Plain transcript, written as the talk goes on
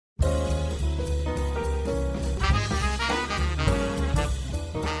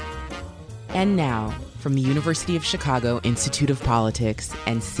And now, from the University of Chicago Institute of Politics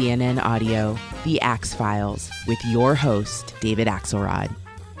and CNN Audio, The Axe Files, with your host, David Axelrod.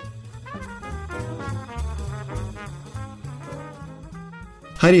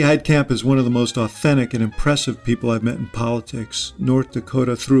 Heidi Heitkamp is one of the most authentic and impressive people I've met in politics. North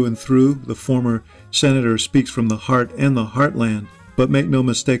Dakota through and through, the former senator speaks from the heart and the heartland. But make no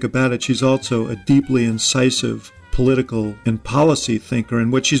mistake about it, she's also a deeply incisive political and policy thinker,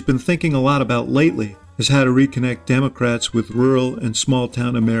 and what she's been thinking a lot about lately is how to reconnect Democrats with rural and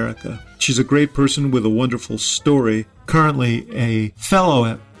small-town America. She's a great person with a wonderful story, currently a fellow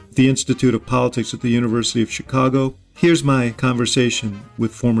at the Institute of Politics at the University of Chicago. Here's my conversation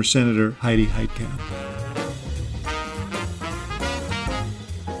with former Senator Heidi Heitkamp.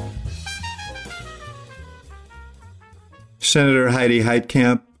 Senator Heidi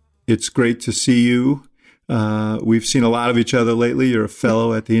Heitkamp, it's great to see you. We've seen a lot of each other lately. You're a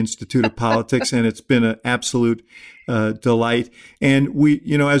fellow at the Institute of Politics, and it's been an absolute delight. And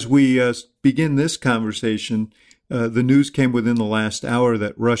as we begin this conversation, the news came within the last hour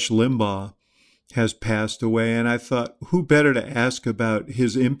that Rush Limbaugh has passed away. And I thought, who better to ask about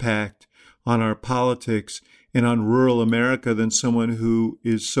his impact on our politics and on rural America than someone who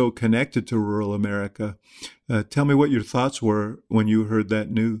is so connected to rural America? Tell me what your thoughts were when you heard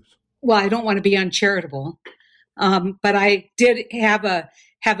that news. Well, I don't want to be uncharitable, but I did have a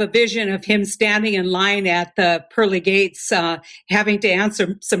vision of him standing in line at the pearly gates, having to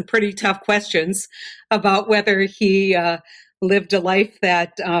answer some pretty tough questions about whether he lived a life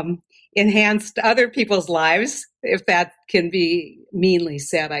that enhanced other people's lives, if that can be meanly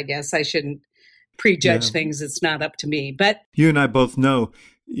said. I guess I shouldn't prejudge things. It's not up to me. But you and I both know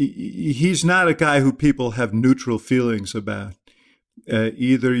he's not a guy who people have neutral feelings about.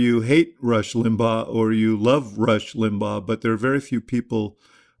 Either you hate Rush Limbaugh or you love Rush Limbaugh, but there are very few people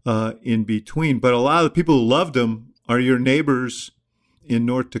in between. But a lot of the people who loved him are your neighbors in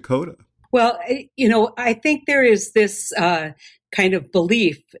North Dakota. Well, I think there is this kind of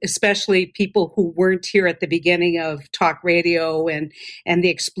belief, especially people who weren't here at the beginning of talk radio and the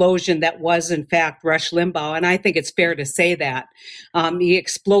explosion that was, in fact, Rush Limbaugh. And I think it's fair to say that. He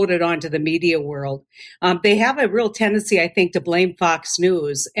exploded onto the media world. They have a real tendency, I think, to blame Fox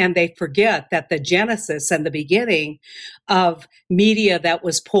News, and they forget that the genesis and the beginning of media that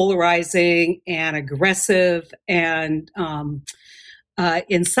was polarizing and aggressive and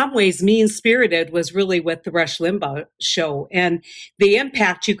in some ways mean-spirited was really with the Rush Limbaugh show. And the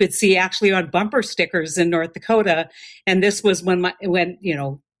impact you could see actually on bumper stickers in North Dakota. And this was when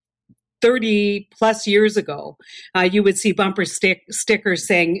 30 plus years ago, you would see bumper stickers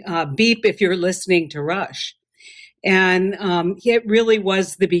saying, beep if you're listening to Rush. And it really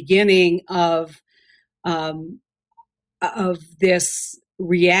was the beginning of this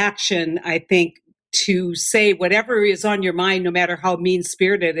reaction, I think, to say whatever is on your mind, no matter how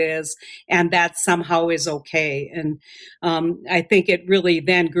mean-spirited it is, and that somehow is okay. And I think it really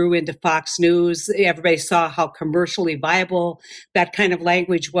then grew into Fox News. Everybody saw how commercially viable that kind of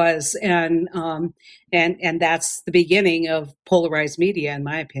language was, and that's the beginning of polarized media, in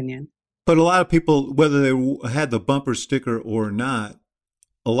my opinion. But a lot of people, whether they had the bumper sticker or not,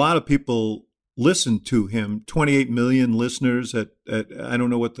 a lot of people listened to him. 28 million listeners at I don't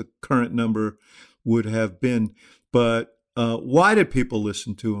know what the current number would have been, but why did people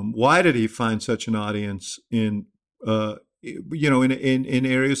listen to him? Why did he find such an audience in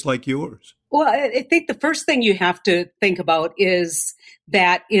areas like yours? Well, I think the first thing you have to think about is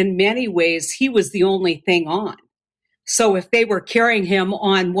that in many ways he was the only thing on. So if they were carrying him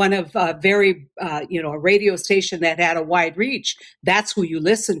on one of a radio station that had a wide reach, that's who you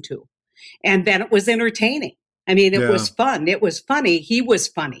listened to, and then it was entertaining. I mean, it was fun. It was funny. He was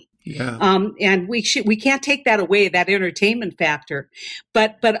funny. Yeah. And we can't take that away, that entertainment factor.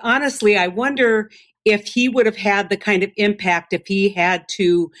 But honestly, I wonder if he would have had the kind of impact if he had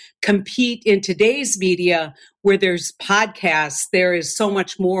to compete in today's media where there's podcasts, there is so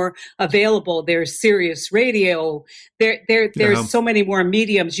much more available. There's Sirius Radio. There's so many more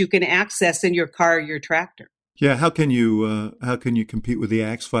mediums you can access in your car, your tractor. Yeah. How can you compete with the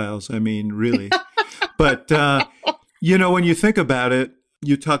Axe Files? I mean, really. But, when you think about it,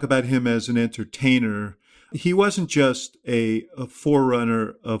 you talk about him as an entertainer. He wasn't just a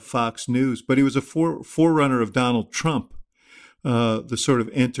forerunner of Fox News, but he was a forerunner of Donald Trump, the sort of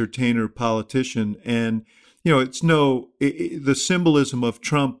entertainer politician. And, the symbolism of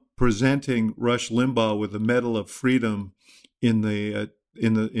Trump presenting Rush Limbaugh with the Medal of Freedom in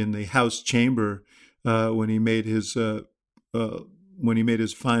the House chamber when he made his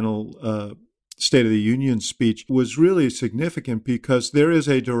final State of the Union speech was really significant because there is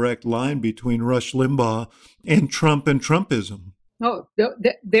a direct line between Rush Limbaugh and Trump and Trumpism. Oh,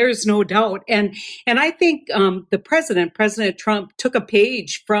 there's no doubt. And I think President Trump, took a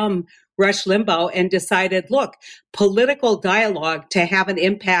page from Rush Limbaugh and decided, look, political dialogue to have an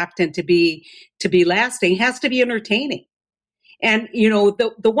impact and to be lasting has to be entertaining. And,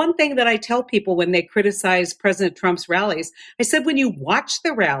 the one thing that I tell people when they criticize President Trump's rallies, I said, when you watch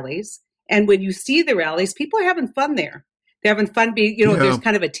the rallies and when you see the rallies, people are having fun there. They're having fun. There's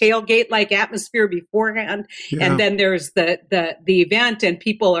kind of a tailgate-like atmosphere beforehand, and then there's the event, and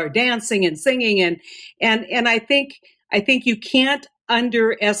people are dancing and singing, and I think you can't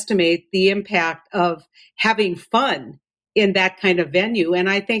underestimate the impact of having fun in that kind of venue. And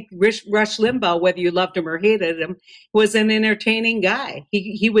I think Rush Limbaugh, whether you loved him or hated him, was an entertaining guy.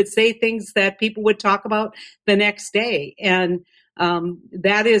 He would say things that people would talk about the next day, and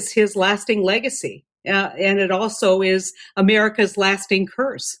that is his lasting legacy. And it also is America's lasting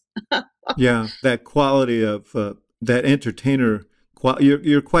curse. Yeah, that quality of that entertainer.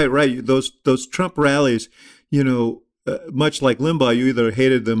 You're quite right. Those Trump rallies, much like Limbaugh, you either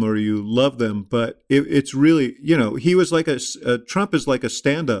hated them or you loved them. But it's really, he was like Trump is like a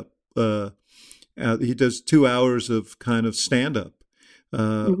stand-up. He does 2 hours of kind of stand-up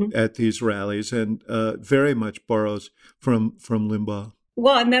at these rallies, and very much borrows from Limbaugh.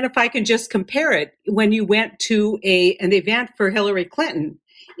 Well, and then if I can just compare it, when you went to an event for Hillary Clinton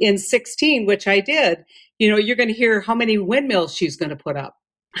in 2016, which I did, you're going to hear how many windmills she's going to put up.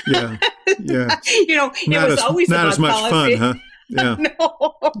 Yeah, yeah. It was always not about as much policy. fun, huh? Yeah,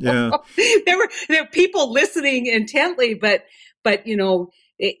 No. Yeah. There were people listening intently, but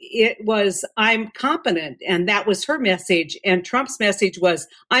it was, I'm competent, and that was her message. And Trump's message was,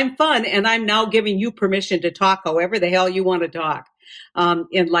 I'm fun, and I'm now giving you permission to talk however the hell you want to talk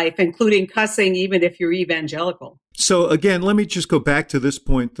in life, including cussing, even if you're evangelical. So again, let me just go back to this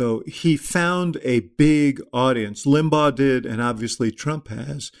point, though. He found a big audience. Limbaugh did, and obviously Trump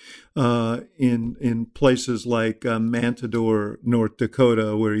has, in places like Mantador, North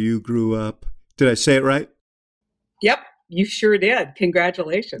Dakota, where you grew up. Did I say it right? Yep. You sure did.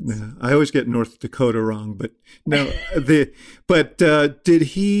 Congratulations. Yeah, I always get North Dakota wrong, but no. Did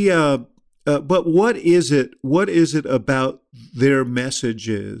he? But what is it? What is it about their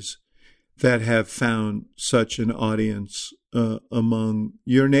messages that have found such an audience among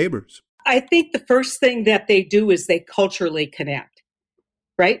your neighbors? I think the first thing that they do is they culturally connect,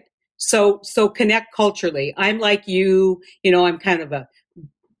 right? So connect culturally. I'm like you. I'm kind of a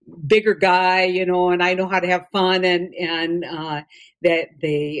bigger guy, and I know how to have fun, and that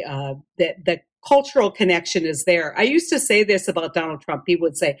the cultural connection is there. I used to say this about Donald Trump. People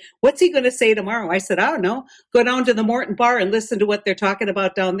would say, what's he going to say tomorrow? I said, I don't know. Go down to the Morton Bar and listen to what they're talking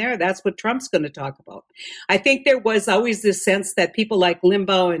about down there. That's what Trump's going to talk about. I think there was always this sense that people like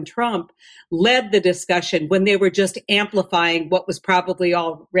Limbaugh and Trump led the discussion when they were just amplifying what was probably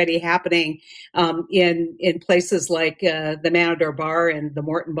already happening in places like the Matador Bar and the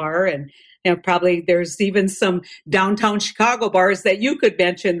Morton Bar, and probably there's even some downtown Chicago bars that you could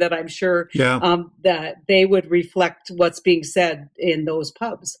mention that I'm sure that they would reflect what's being said in those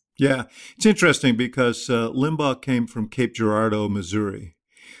pubs. Yeah, it's interesting because Limbaugh came from Cape Girardeau, Missouri.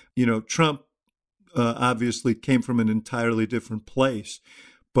 Trump obviously came from an entirely different place,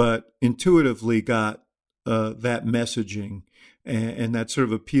 but intuitively got that messaging and that sort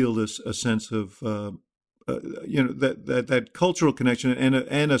of appealed as a sense of that cultural connection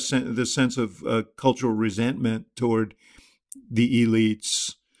and the sense of cultural resentment toward the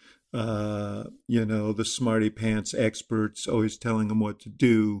elites, the smarty pants experts always telling them what to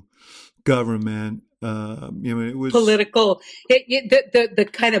do, government. It was political. The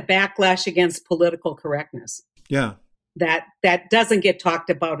kind of backlash against political correctness. Yeah, that doesn't get talked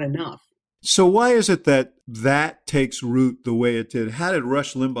about enough. So why is it that takes root the way it did? How did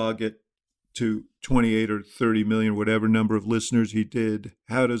Rush Limbaugh get to 28 or 30 million, whatever number of listeners he did?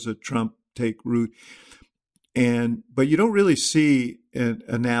 How does a Trump take root? But you don't really see an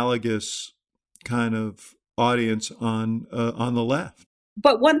analogous kind of audience on the left.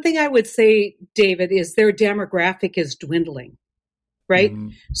 But one thing I would say, David, is their demographic is dwindling, right? Mm-hmm.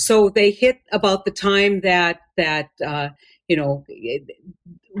 So they hit about the time that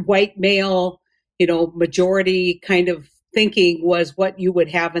white male, majority kind of thinking was what you would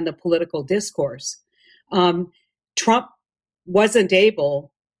have in the political discourse. Trump wasn't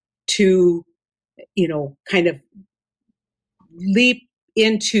able to, kind of leap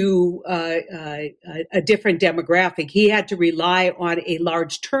into a different demographic. He had to rely on a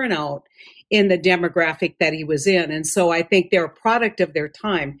large turnout in the demographic that he was in. And so I think they're a product of their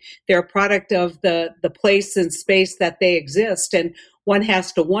time. They're a product of the place and space that they exist. And one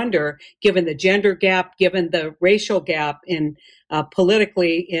has to wonder, given the gender gap, given the racial gap in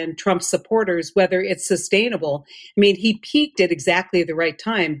politically in Trump supporters, whether it's sustainable. I mean, he peaked at exactly the right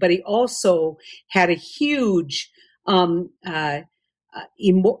time, but he also had a huge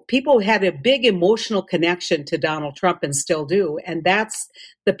people had a big emotional connection to Donald Trump and still do. And that's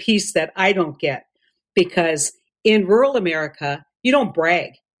the piece that I don't get, because in rural America, you don't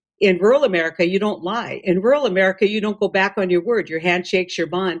brag. In rural America, you don't lie. In rural America, you don't go back on your word. Your handshake's your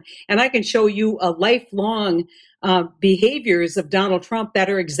bond. And I can show you a lifelong behaviors of Donald Trump that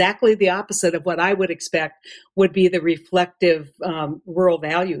are exactly the opposite of what I would expect would be the reflective rural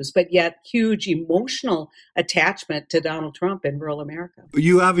values, but yet huge emotional attachment to Donald Trump in rural America.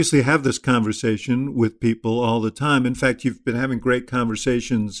 You obviously have this conversation with people all the time. In fact, you've been having great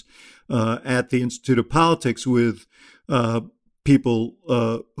conversations at the Institute of Politics with people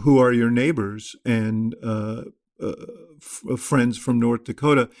who are your neighbors and friends from North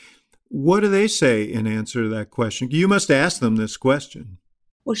Dakota. What do they say in answer to that question? You must ask them this question.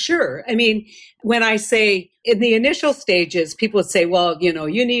 Well, sure. I mean, when I say in the initial stages, people would say, well, you know,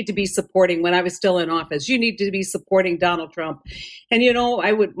 you need to be supporting, when I was still in office, you need to be supporting Donald Trump. And, you know,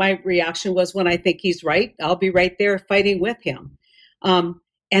 my reaction was, when I think he's right, I'll be right there fighting with him. And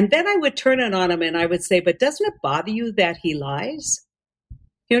then I would turn it on him and I would say, but doesn't it bother you that he lies?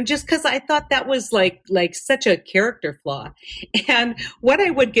 You know, just because I thought that was like such a character flaw. And what I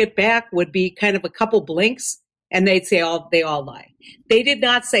would get back would be kind of a couple blinks, and they'd say, they all lie. They did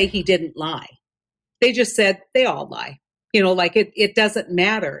not say he didn't lie. They just said they all lie. You know, like it doesn't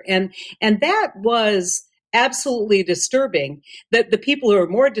matter. And that was absolutely disturbing. That the people who are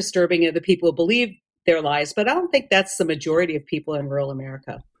more disturbing are the people who believe their lies. But I don't think that's the majority of people in rural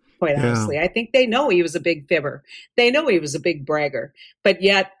America. Quite honestly, I think they know he was a big fibber. They know he was a big bragger. But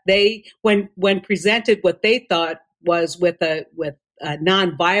yet they, when presented what they thought was with a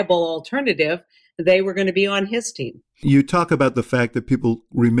non-viable alternative, they were going to be on his team. You talk about the fact that people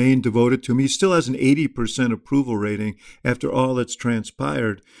remain devoted to him. He still has an 80% approval rating after all that's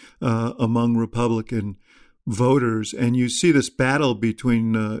transpired among Republican voters. And you see this battle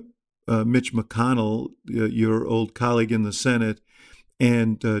between Mitch McConnell, your old colleague in the Senate,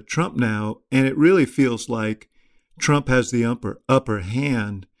 and Trump now, and it really feels like Trump has the upper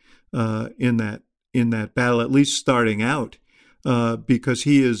hand in that battle, at least starting out, because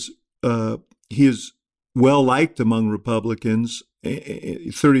he is well liked among Republicans.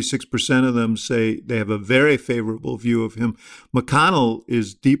 36% of them say they have a very favorable view of him. McConnell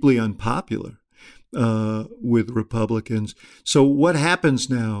is deeply unpopular with Republicans. So what happens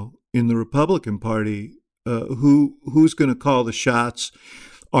now in the Republican Party? Who's going to call the shots?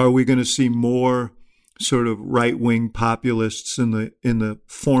 Are we going to see more sort of right-wing populists in the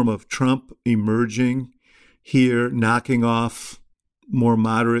form of Trump emerging here, knocking off more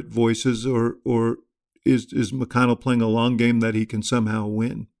moderate voices, or is McConnell playing a long game that he can somehow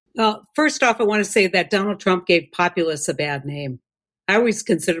win? Well, first off, I want to say that Donald Trump gave populists a bad name. I always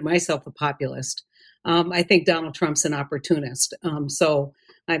considered myself a populist. I think Donald Trump's an opportunist. So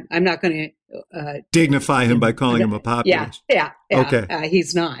I'm not going to dignify him by calling him a populist. Yeah. Okay.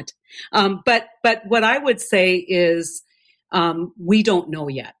 He's not. But what I would say is we don't know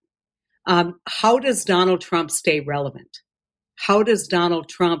yet. How does Donald Trump stay relevant? How does Donald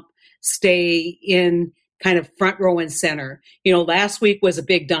Trump stay in kind of front row and center? You know, last week was a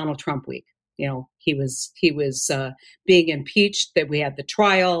big Donald Trump week. You know, he was being impeached. That we had the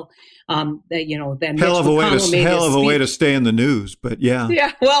trial. Then hell of a way to stay in the news. But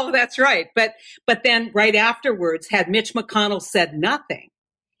yeah, well, that's right. But then right afterwards, had Mitch McConnell said nothing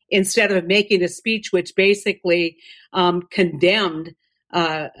instead of making a speech which basically condemned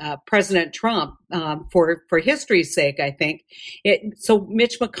President Trump for history's sake, I think. So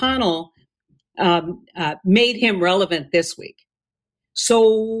Mitch McConnell made him relevant this week.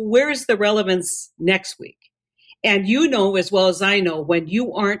 So where's the relevance next week? And you know as well as I know, when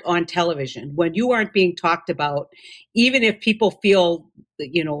you aren't on television, when you aren't being talked about, even if people feel,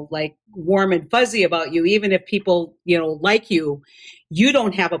 you know, like warm and fuzzy about you, even if people, you know, like you, you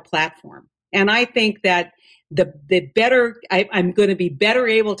don't have a platform. And I think that I'm going to be better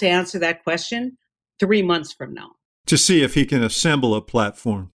able to answer that question 3 months from now. To see if he can assemble a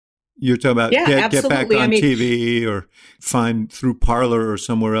platform. You're talking about get back on TV or find through Parler or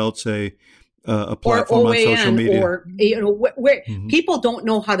somewhere else a platform on social media. Or, you know, where people don't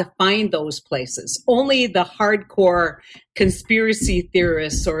know how to find those places. Only the hardcore conspiracy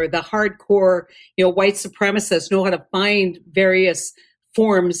theorists or the hardcore, you know, white supremacists know how to find various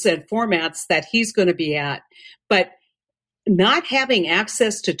forms and formats that he's going to be at. But not having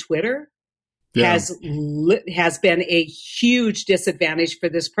access to Twitter has been a huge disadvantage for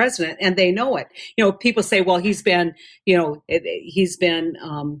this president, and they know it. People say, well, his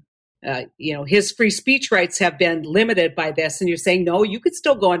free speech rights have been limited by this. And you're saying, no, you could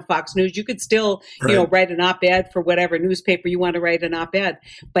still go on Fox News. You could still, write an op-ed for whatever newspaper you want to write an op-ed.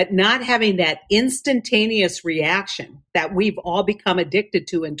 But not having that instantaneous reaction that we've all become addicted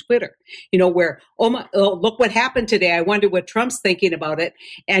to in Twitter, where, look what happened today. I wonder what Trump's thinking about it.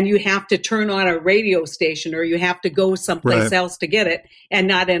 And you have to turn on a radio station or you have to go someplace else to get it, and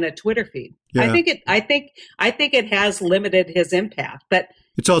not in a Twitter feed. Yeah. I think it has limited his impact, but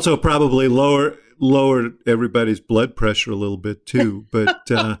it's also probably lowered everybody's blood pressure a little bit too. But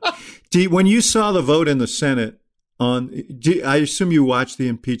when you saw the vote in the Senate I assume you watched the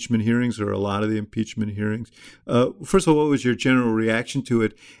impeachment hearings, or a lot of the impeachment hearings. First of all, what was your general reaction to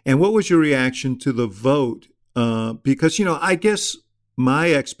it, and what was your reaction to the vote? Because I guess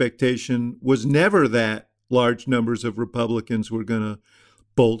my expectation was never that large numbers of Republicans were going to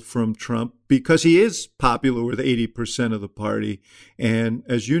bolt from Trump, because he is popular with 80% of the party. And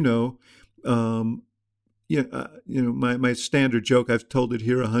as you know, my standard joke, I've told it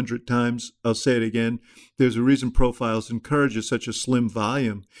here 100 times, I'll say it again. There's a reason profiles encourages such a slim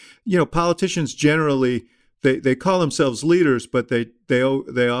volume. Politicians generally, they call themselves leaders, but they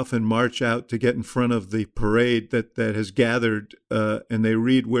often march out to get in front of the parade that has gathered, and they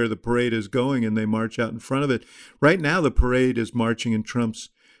read where the parade is going and they march out in front of it. Right now, the parade is marching in Trump's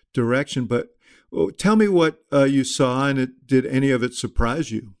direction. But tell me what you saw, and did any of it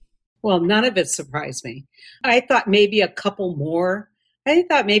surprise you? Well, none of it surprised me. I thought maybe a couple more. I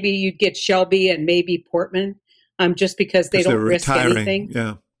thought maybe you'd get Shelby and maybe Portman, just because they don't risk anything.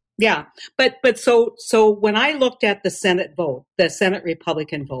 Yeah. Yeah. But so when I looked at the Senate vote, the Senate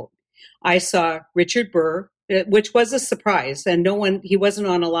Republican vote, I saw Richard Burr, which was a surprise, and he wasn't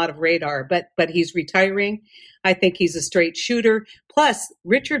on a lot of radar, but he's retiring. I think he's a straight shooter. Plus,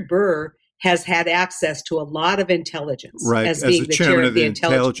 Richard Burr has had access to a lot of intelligence, right? As being the chairman of the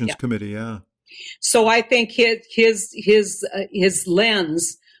Intelligence Committee. Yeah. So I think his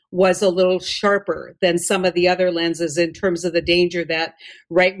lens was a little sharper than some of the other lenses in terms of the danger that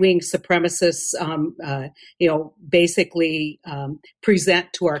right-wing supremacists, basically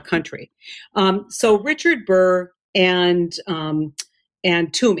present to our country. So Richard Burr and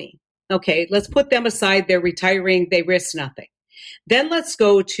Toomey. Okay, let's put them aside. They're retiring. They risk nothing. Then let's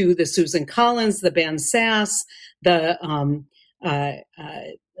go to the Susan Collins, the Ben Sass, the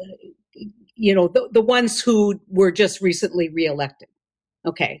ones who were just recently reelected.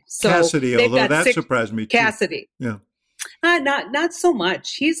 Okay, so Cassidy, although that surprised me too. Cassidy, yeah, not so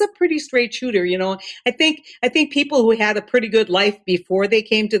much. He's a pretty straight shooter. I think people who had a pretty good life before they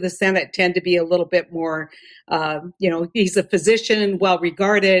came to the Senate tend to be a little bit more. He's a physician, well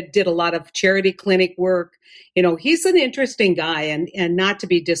regarded, did a lot of charity clinic work. He's an interesting guy and not to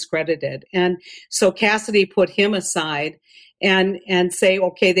be discredited. And so Cassidy put him aside and say,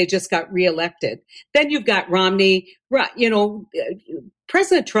 okay, they just got reelected. Then you've got Romney.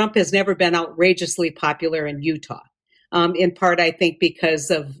 President Trump has never been outrageously popular in Utah. In part, I think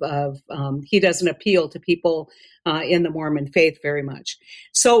because of he doesn't appeal to people in the Mormon faith very much.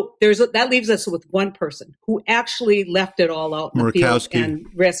 So that leaves us with one person who actually left it all out in the field and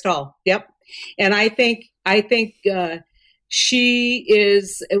risked all. Yep. And I think she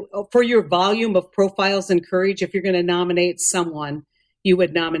is, for your volume of profiles and courage, if you're going to nominate someone, you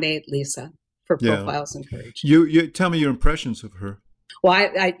would nominate Lisa for profiles and courage. You tell me your impressions of her.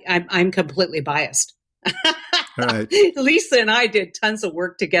 Well, I'm completely biased. All right. Lisa and I did tons of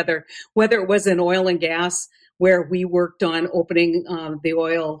work together, whether it was in oil and gas, where we worked on opening the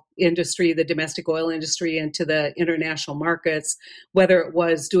oil industry, the domestic oil industry, into the international markets, whether it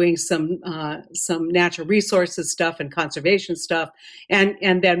was doing some natural resources stuff and conservation stuff,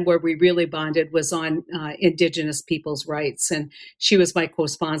 and then where we really bonded was on Indigenous people's rights. And she was my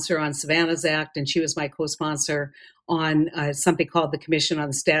co-sponsor on Savannah's Act, and she was my co-sponsor on something called the Commission on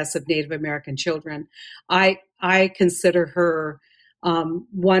the Status of Native American Children. I consider her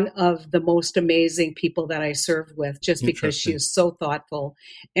one of the most amazing people that I served with, just because she is so thoughtful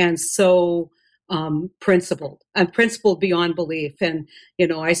and so principled beyond belief. And,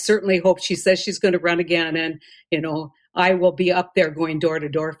 I certainly hope she says she's going to run again. And, I will be up there going door to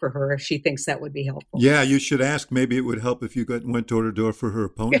door for her if she thinks that would be helpful. Yeah, you should ask. Maybe it would help if you went door to door for her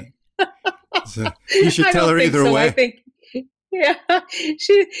opponent. So you should tell her either way. Yeah,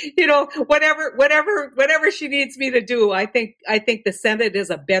 she, whatever she needs me to do, I think the Senate is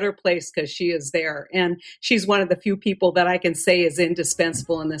a better place because she is there, and she's one of the few people that I can say is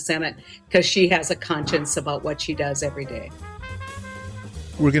indispensable in the Senate because she has a conscience about what she does every day.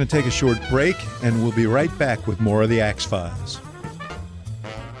 We're going to take a short break, and we'll be right back with more of the Axe Files.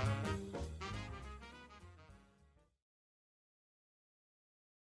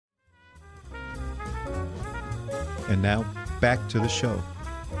 And now, back to the show.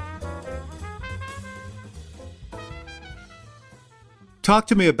 Talk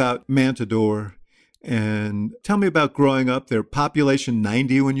to me about Matador, and tell me about growing up there. Population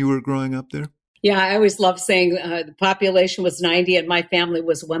 90 when you were growing up there? Yeah, I always love saying the population was 90 and my family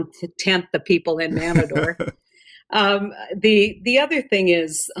was 1/10 the people in Matador. The other thing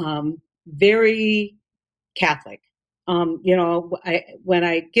is very Catholic. When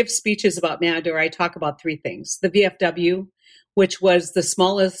I give speeches about Matador, I talk about three things. The VFW, which was the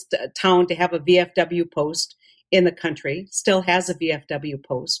smallest town to have a VFW post in the country, still has a VFW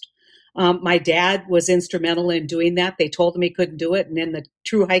post. My dad was instrumental in doing that. They told him he couldn't do it. And in the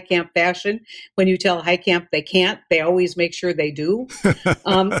true Heitkamp fashion, when you tell Heitkamp they can't, they always make sure they do.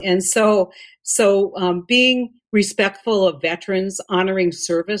 And so being respectful of veterans, honoring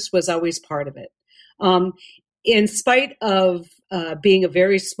service was always part of it. In spite of being a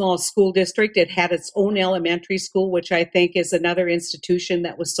very small school district, it had its own elementary school, which I think is another institution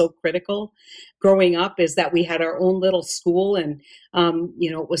that was so critical growing up, is that we had our own little school, and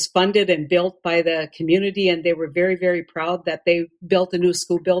it was funded and built by the community, and they were very, very proud that they built a new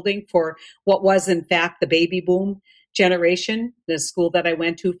school building for what was in fact the baby boom generation, the school that I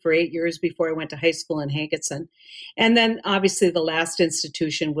went to for 8 years before I went to high school in Hankinson. And then obviously the last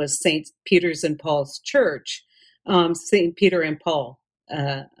institution was St. Peter's and Paul's Church, St. Peter and Paul,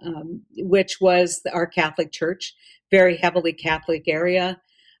 which was our Catholic church, very heavily Catholic area.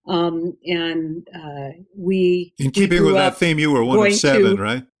 We in keeping with that theme, you were one of seven,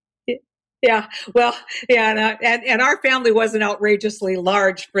 right? Yeah, well, yeah, and our family wasn't outrageously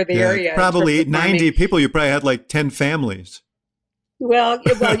large for the area. Probably 90 people. You probably had like 10 families. Well,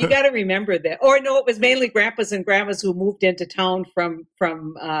 you got to remember that. Or no, it was mainly grandpas and grandmas who moved into town from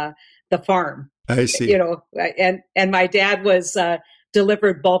the farm. I see. And my dad was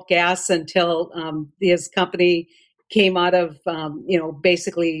delivered bulk gas until his company came out of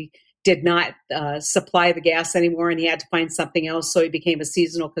basically did not supply the gas anymore, and he had to find something else. So he became a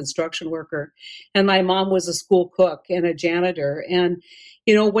seasonal construction worker. And my mom was a school cook and a janitor. And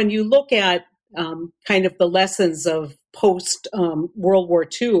when you look at kind of the lessons of post World War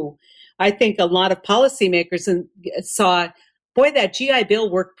II, I think a lot of policymakers saw, boy, that GI Bill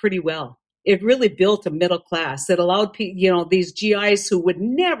worked pretty well. It really built a middle class. It allowed these GIs who would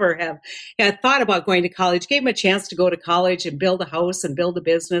never have had thought about going to college, gave them a chance to go to college and build a house and build a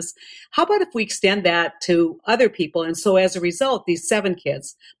business. How about if we extend that to other people? And so as a result, these 7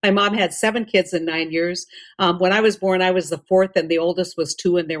 kids, my mom had 7 kids in 9 years. When I was born, I was the 4th and the oldest was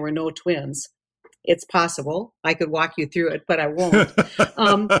 2, and there were no twins. It's possible. I could walk you through it, but I won't.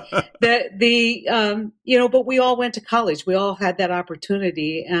 But we all went to college. We all had that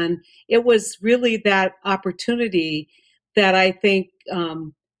opportunity. And it was really that opportunity that I think,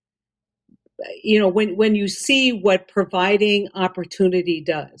 when you see what providing opportunity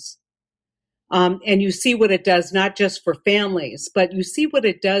does, and you see what it does, not just for families, but you see what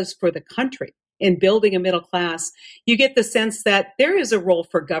it does for the country in building a middle class, you get the sense that there is a role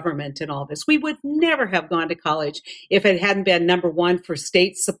for government in all this. We would never have gone to college if it hadn't been, number one, for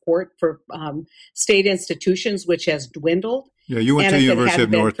state support for state institutions, which has dwindled. Yeah, you went to the University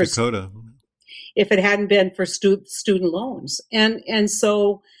of North Dakota. If it hadn't been for student loans. And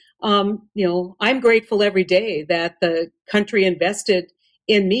so, I'm grateful every day that the country invested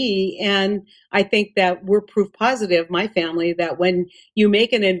in me. And I think that we're proof positive, my family, that when you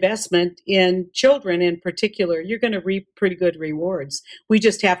make an investment in children in particular, you're going to reap pretty good rewards. We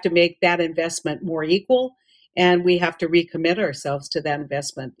just have to make that investment more equal, and we have to recommit ourselves to that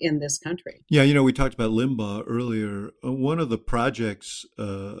investment in this country. Yeah, we talked about Limbaugh earlier. One of the projects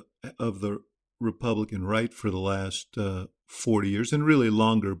of the Republican right for the last 40 years, and really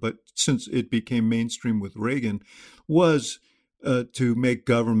longer, but since it became mainstream with Reagan, was to make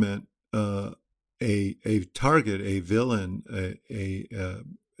government a target, a villain, a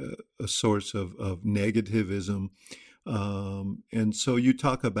source of negativism. And so you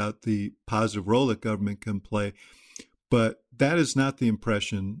talk about the positive role that government can play, but that is not the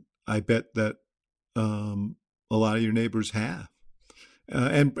impression I bet that a lot of your neighbors have.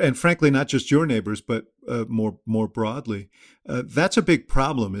 and frankly, not just your neighbors, but more broadly. That's a big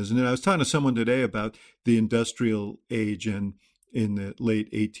problem, isn't it? I was talking to someone today about the industrial age and in the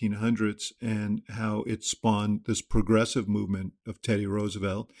late 1800s and how it spawned this progressive movement of Teddy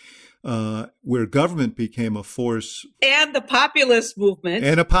Roosevelt, where government became a force. And the populist movement.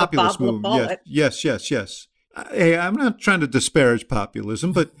 And a populist movement. Yes. Hey, I'm not trying to disparage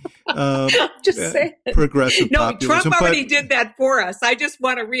populism, but just saying. Progressive populism. Trump already did that for us. I just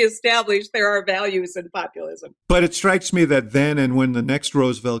want to reestablish there are values in populism. But it strikes me that then and when the next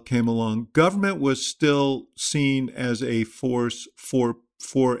Roosevelt came along, government was still seen as a force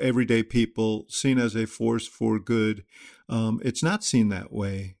for everyday people, seen as a force for good. It's not seen that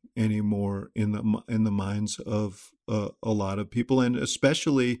way anymore in the minds of a lot of people, and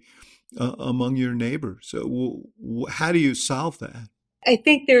especially among your neighbors. So how do you solve that? I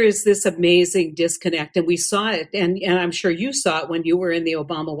think there is this amazing disconnect, and we saw it, and I'm sure you saw it when you were in the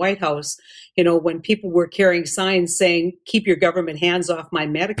Obama White House, when people were carrying signs saying, keep your government hands off my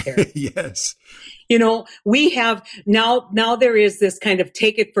Medicare. Yes. We have now there is this kind of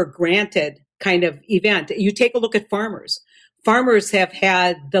take it for granted kind of event. You take a look at farmers. Farmers have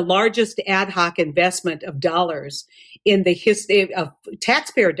had the largest ad hoc investment of dollars in the history of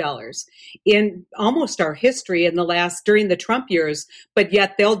taxpayer dollars in almost our history during the Trump years, but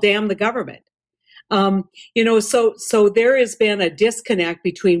yet they'll damn the government. So there has been a disconnect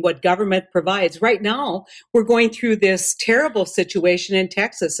between what government provides. Right now, we're going through this terrible situation in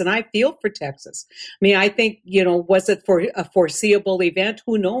Texas, and I feel for Texas. I mean, I think, was it for a foreseeable event?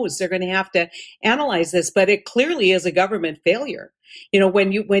 Who knows? They're going to have to analyze this, but it clearly is a government failure.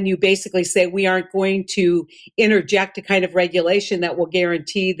 When you basically say we aren't going to interject a kind of regulation that will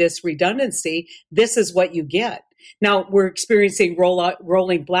guarantee this redundancy, this is what you get. Now, we're experiencing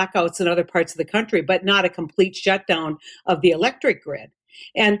rolling blackouts in other parts of the country, but not a complete shutdown of the electric grid.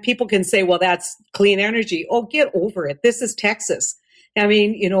 And people can say, well, that's clean energy. Oh, get over it. This is Texas. I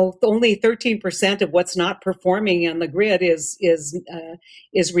mean, only 13% of what's not performing on the grid is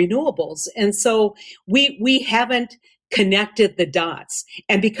renewables. And so we haven't connected the dots.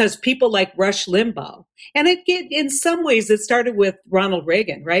 And because people like Rush Limbaugh, and in some ways it started with Ronald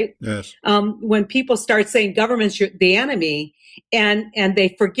Reagan, right? Yes. When people start saying government's the enemy, and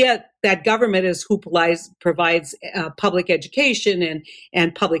they forget that government is who provides public education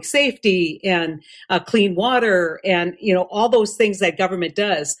and public safety and clean water and all those things that government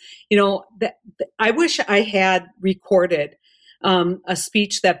does. I wish I had recorded a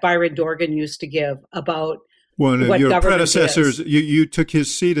speech that Byron Dorgan used to give about one of your predecessors. You took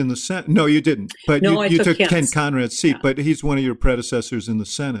his seat in the Senate. No, you didn't. But no, you took Ken Conrad's seat. Yeah. But he's one of your predecessors in the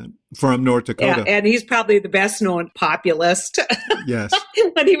Senate from North Dakota. Yeah, and he's probably the best known populist. Yes.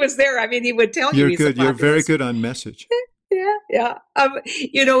 When he was there, I mean, he would tell you he's good. A populist. You're very good on message. Yeah.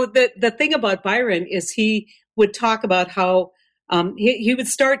 The thing about Byron is he would talk about how he would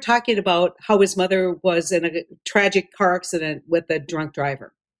start talking about how his mother was in a tragic car accident with a drunk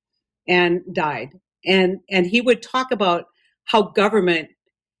driver and died. And he would talk about how government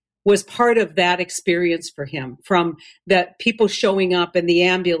was part of that experience for him, from the people showing up in the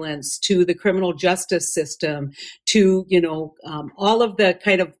ambulance to the criminal justice system to, all of the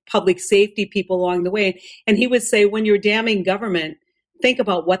kind of public safety people along the way. And he would say, when you're damning government, think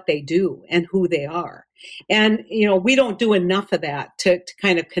about what they do and who they are. And, we don't do enough of that to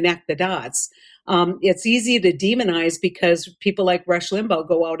kind of connect the dots. It's easy to demonize because people like Rush Limbaugh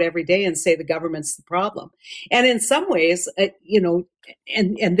go out every day and say the government's the problem. And in some ways,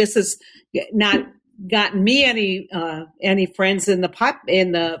 and this has not gotten me any friends in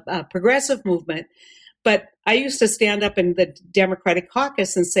the progressive movement, but I used to stand up in the Democratic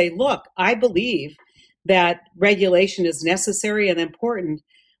caucus and say, look, I believe that regulation is necessary and important,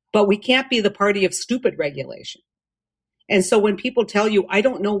 but we can't be the party of stupid regulation. And so when people tell you, I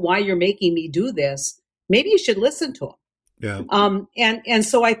don't know why you're making me do this, maybe you should listen to them. Yeah. And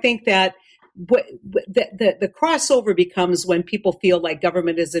so I think that the crossover becomes when people feel like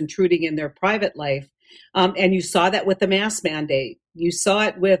government is intruding in their private life. And you saw that with the mask mandate. You saw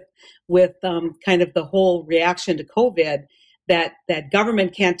it with kind of the whole reaction to COVID, that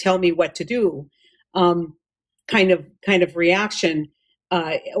government can't tell me what to do, kind of reaction.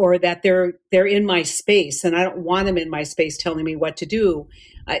 Or that they're in my space and I don't want them in my space telling me what to do.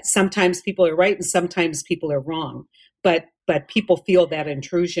 Sometimes people are right and sometimes people are wrong, but people feel that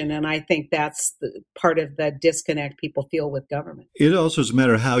intrusion, and I think that's part of the disconnect people feel with government. It also doesn't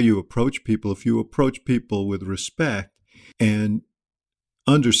matter how you approach people. If you approach people with respect and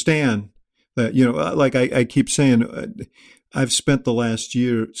understand that, like I keep saying, I've spent the last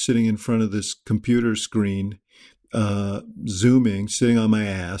year sitting in front of this computer screen Zooming, sitting on my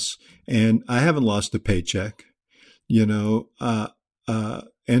ass, and I haven't lost a paycheck. End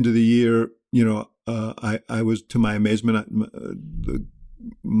of the year, I was, to my amazement,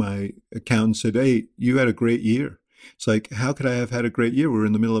 my accountant said, "Hey, you had a great year." It's like, how could I have had a great year? We're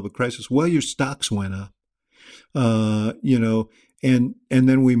in the middle of a crisis. Well, your stocks went up, and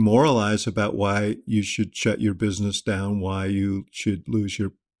then we moralize about why you should shut your business down, why you should lose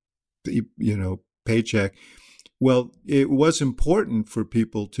your, paycheck. Well, it was important for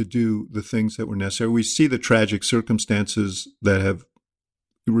people to do the things that were necessary. We see the tragic circumstances that have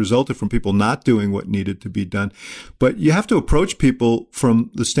resulted from people not doing what needed to be done. But you have to approach people from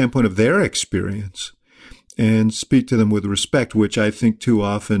the standpoint of their experience and speak to them with respect, which I think too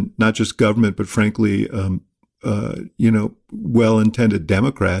often, not just government, but frankly, well-intended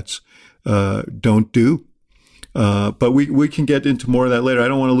Democrats don't do. But we can get into more of that later. I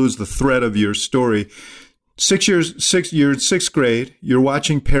don't want to lose the thread of your story. You're in sixth grade. You're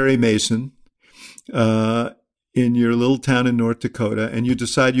watching Perry Mason in your little town in North Dakota, and you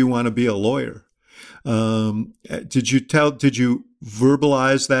decide you want to be a lawyer. Did you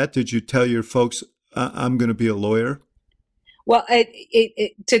verbalize that? Did you tell your folks, I'm going to be a lawyer? Well,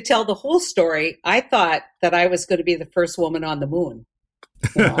 to tell the whole story, I thought that I was going to be the first woman on the moon.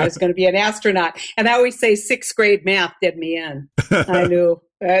 I was going to be an astronaut. And I always say sixth grade math did me in. I knew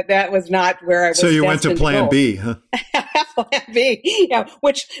that was not where I was. So you went to Plan B, huh? Plan B, yeah.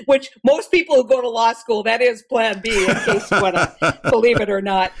 Which most people who go to law school, that is Plan B, in case you want to believe it or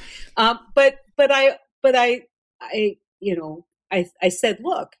not. But I said,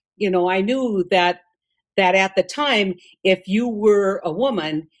 look, I knew that at the time, if you were a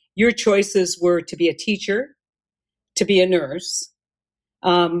woman, your choices were to be a teacher, to be a nurse.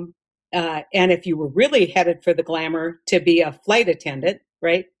 And if you were really headed for the glamour, to be a flight attendant,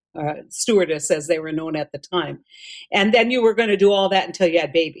 right? Stewardess, as they were known at the time. And then you were going to do all that until you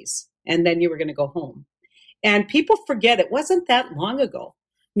had babies. And then you were going to go home. And people forget it wasn't that long ago.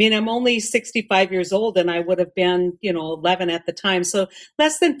 I mean, I'm only 65 years old and I would have been, 11 at the time. So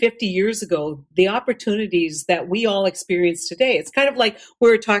less than 50 years ago, the opportunities that we all experience today, it's kind of like we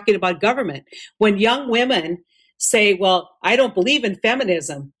were talking about government. When young women say, well, I don't believe in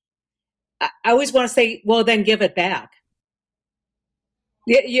feminism, I always want to say, well, then give it back.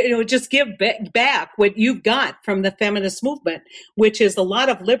 Just give back what you've got from the feminist movement, which is a lot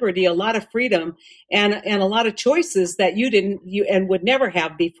of liberty, a lot of freedom, and a lot of choices that you would never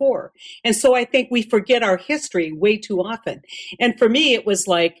have before. And so I think we forget our history way too often. And for me, it was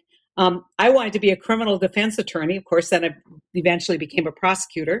like, I wanted to be a criminal defense attorney. Of course, then I eventually became a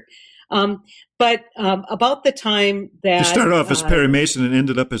prosecutor. But about the time that you started off as Perry Mason and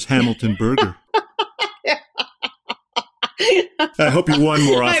ended up as Hamilton Berger. I hope you won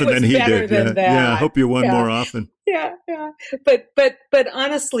more often than he did. Yeah, I hope you won more often. Yeah. But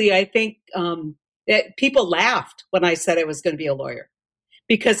honestly, I think people laughed when I said I was going to be a lawyer,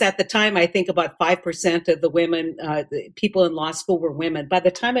 because at the time, I think about 5% of the women, the people in law school were women. By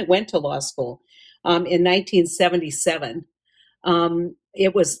the time I went to law school in 1977,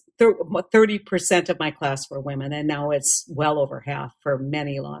 it was 30% of my class were women, and now it's well over half for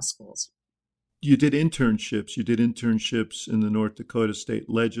many law schools. You did internships. In the North Dakota State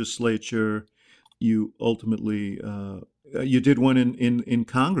Legislature. You ultimately, you did one in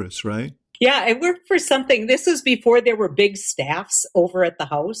Congress, right? Yeah, I worked for something. This was before there were big staffs over at the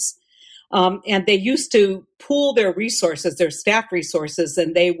House. And they used to pool their resources, their staff resources,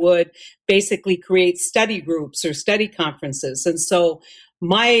 and they would basically create study groups or study conferences. And so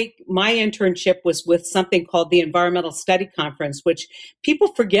my internship was with something called the Environmental Study Conference, which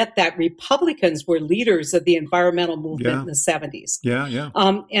people forget that Republicans were leaders of the environmental movement in the 70s. Yeah.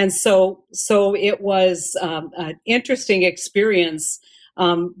 And so it was an interesting experience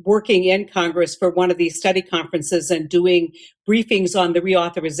working in Congress for one of these study conferences and doing briefings on the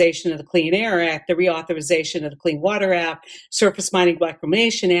reauthorization of the Clean Air Act, the reauthorization of the Clean Water Act, Surface Mining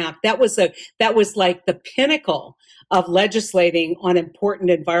Reclamation Act. That was like the pinnacle of legislating on important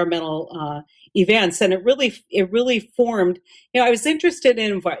environmental events, and it really formed. I was interested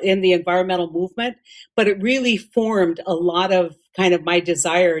in the environmental movement, but it really formed a lot of kind of my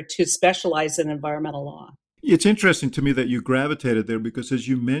desire to specialize in environmental law. It's interesting to me that you gravitated there because, as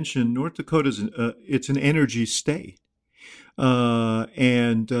you mentioned, North Dakota's it's an energy state, so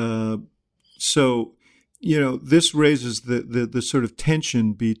this raises the sort of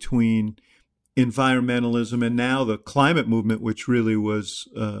tension between environmentalism and now the climate movement, which really was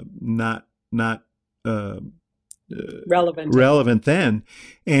not relevant then,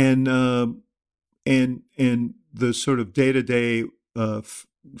 and the sort of day-to-day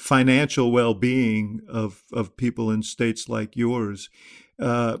financial well-being of people in states like yours.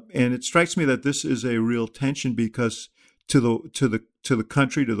 And it strikes me that this is a real tension because to the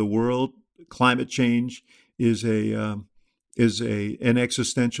country, to the world, climate change is an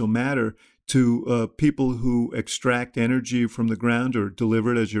existential matter. To people who extract energy from the ground or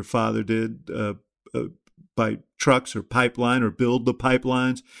deliver it, as your father did, by trucks or pipeline, or build the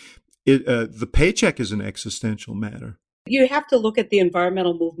pipelines, the paycheck is an existential matter. You have to look at the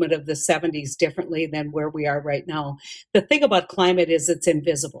environmental movement of the 70s differently than where we are right now. The thing about climate is it's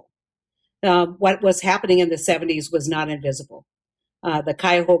invisible. What was happening in the 70s was not invisible. The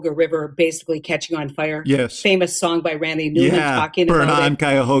Cuyahoga River basically catching on fire. Yes. Famous song by Randy Newman talking about it. Burn on,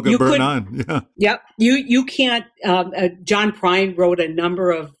 Cuyahoga, burn on. Yeah. Yep. You can't. John Prine wrote a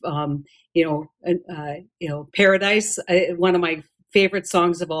number of Paradise. One of my favorite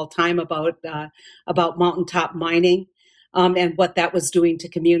songs of all time about mountaintop mining. And what that was doing to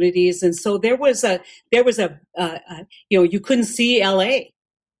communities. And so there was you couldn't see LA.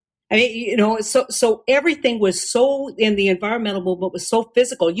 I mean, so everything was so, in the environmental movement, was so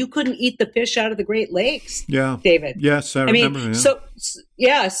physical. You couldn't eat the fish out of the Great Lakes. Yeah. David. Yes, I remember. I mean,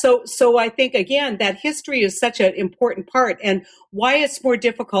 so I think, again, that history is such an important part. And why it's more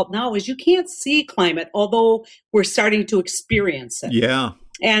difficult now is you can't see climate, although we're starting to experience it. Yeah.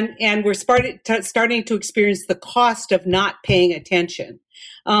 And we're starting to experience the cost of not paying attention.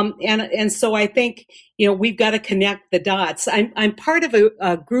 And so I think, we've got to connect the dots. I'm part of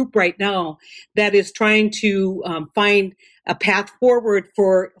a group right now that is trying to find a path forward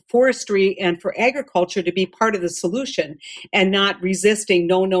for forestry and for agriculture to be part of the solution and not resisting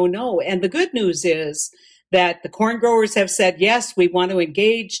no. And the good news is that the corn growers have said, yes, we want to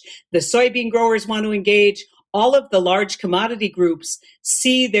engage. The soybean growers want to engage. All of the large commodity groups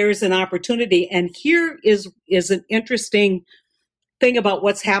see there's an opportunity. And here is an interesting thing about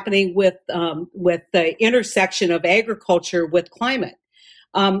what's happening with the intersection of agriculture with climate.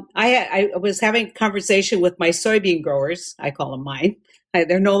 I was having a conversation with my soybean growers. I call them mine.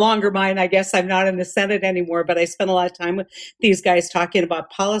 They're no longer mine. I guess I'm not in the Senate anymore, but I spent a lot of time with these guys talking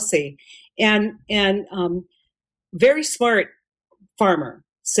about policy. And very smart farmer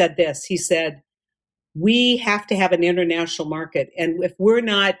said this. He said, we have to have an international market. And if we're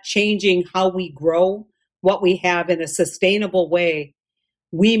not changing how we grow what we have in a sustainable way,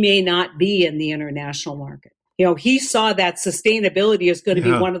 we may not be in the international market. He saw that sustainability is going to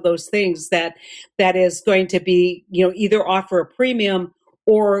be one of those things that is going to be, either offer a premium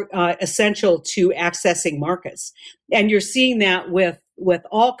or essential to accessing markets. And you're seeing that with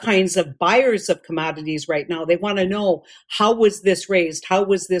all kinds of buyers of commodities right now. They want to know, how was this raised? How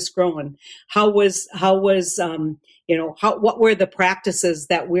was this grown? What were the practices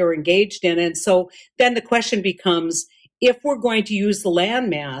that we're engaged in? And so then the question becomes, if we're going to use the land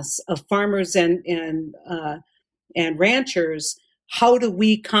mass of farmers and ranchers, how do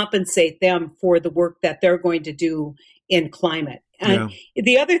we compensate them for the work that they're going to do in climate? And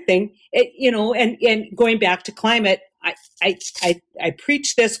the other thing, and going back to climate, I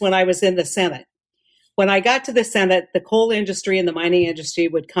preached this when I was in the Senate. When I got to the Senate, the coal industry and the mining industry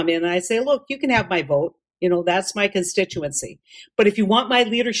would come in and I'd say, look, you can have my vote. That's my constituency. But if you want my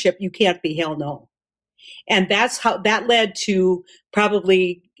leadership, you can't be hell no. And that's how that led to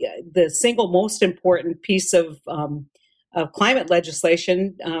probably the single most important piece of climate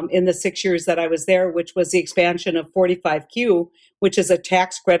legislation in the 6 years that I was there, which was the expansion of 45Q, which is a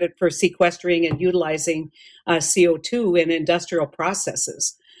tax credit for sequestering and utilizing CO2 in industrial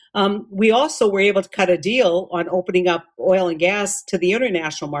processes. We also were able to cut a deal on opening up oil and gas to the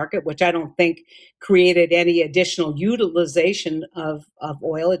international market, which I don't think created any additional utilization of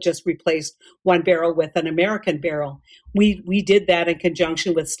oil. It just replaced one barrel with an American barrel. We did that in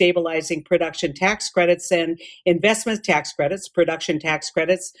conjunction with stabilizing production tax credits and investment tax credits, production tax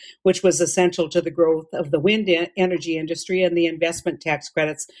credits, which was essential to the growth of the wind energy industry, and the investment tax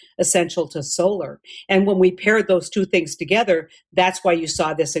credits essential to solar. And when we paired those two things together, that's why you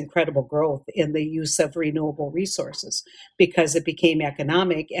saw this incredible growth in the use of renewable resources, because it became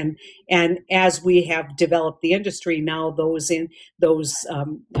economic. And as we have developed the industry, now those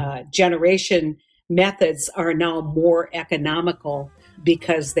generation methods are now more economical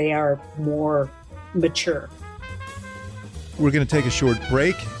because they are more mature. We're going to take a short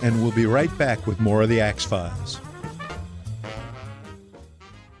break, and we'll be right back with more of the Axe Files.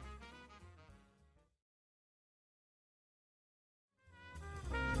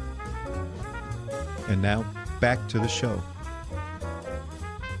 And now, back to the show.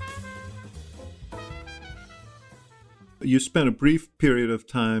 You spent a brief period of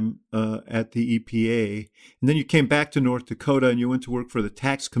time at the EPA, and then you came back to North Dakota and you went to work for the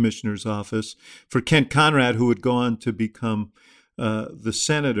tax commissioner's office for Kent Conrad, who would go on to become the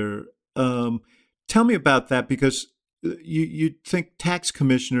senator. Tell me about that, because you'd think tax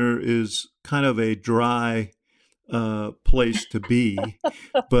commissioner is kind of a dry place to be,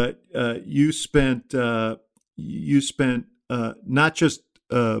 but you spent not just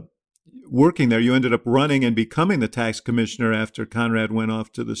working there, you ended up running and becoming the tax commissioner after Conrad went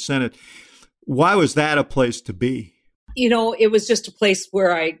off to the Senate. Why was that a place to be? It was just a place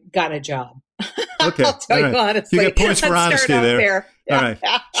where I got a job. Okay. I'll tell you honestly. You get points for honesty there. Yeah. All right.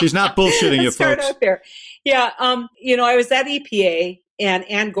 She's not bullshitting you, start folks. out there. Yeah. I was at EPA and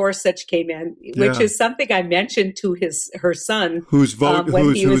Ann Gorsuch came in, which is something I mentioned to her son. Whose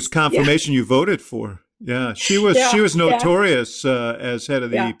confirmation you voted for. Yeah. She was notorious as head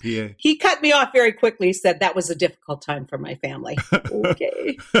of the EPA. He cut me off very quickly, said that was a difficult time for my family.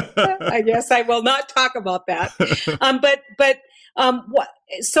 Okay. I guess I will not talk about that.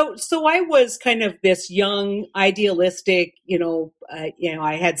 So I was kind of this young, idealistic,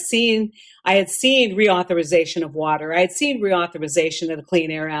 I had seen reauthorization of water. I had seen reauthorization of the Clean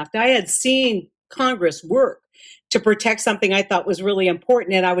Air Act. I had seen Congress work to protect something I thought was really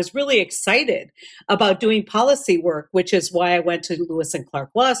important. And I was really excited about doing policy work, which is why I went to Lewis and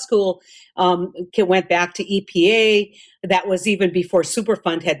Clark Law School, went back to EPA. That was even before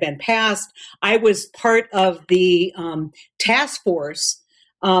Superfund had been passed. I was part of the task force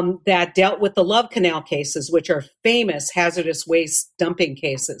that dealt with the Love Canal cases, which are famous hazardous waste dumping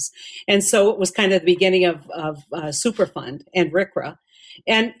cases. And so it was kind of the beginning of Superfund and RCRA.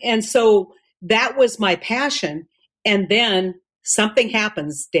 And so that was my passion. And then something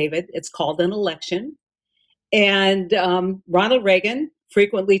happens, David. It's called an election. And Ronald Reagan,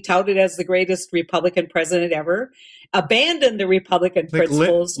 frequently touted as the greatest Republican president ever, abandoned the Republican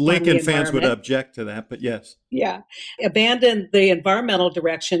principles. Lincoln fans would object to that, but yes. Yeah. Abandoned the environmental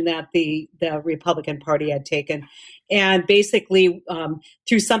direction that the Republican Party had taken. And basically,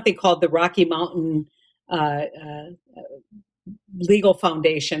 through something called the Rocky Mountain Legal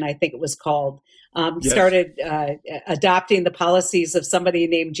Foundation, I think it was called, started adopting the policies of somebody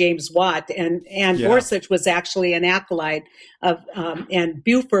named James Watt, and Gorsuch was actually an acolyte of, and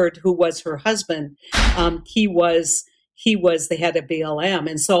Buford, who was her husband, he was the head of BLM,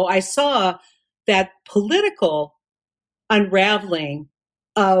 and so I saw that political unraveling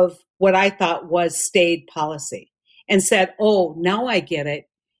of what I thought was staid policy, and said, "Oh, now I get it.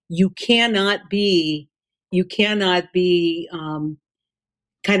 You cannot be."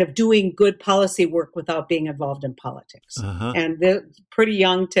 Kind of doing good policy work without being involved in politics. Uh-huh. And they're pretty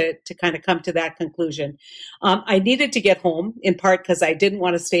young to kind of come to that conclusion. I needed to get home, in part because I didn't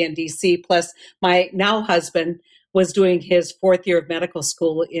want to stay in D.C. Plus, my now husband was doing his fourth year of medical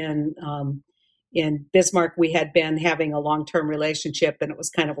school in Bismarck. We had been having a long-term relationship, and it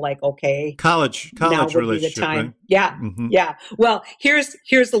was kind of like, okay, college now would relationship, be the time. Right? Yeah, yeah. Well, here's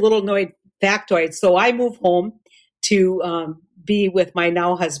a little factoid. So I move home to be with my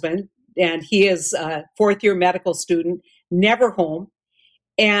now husband, and he is a fourth year medical student, never home.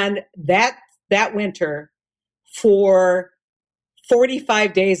 And that winter, for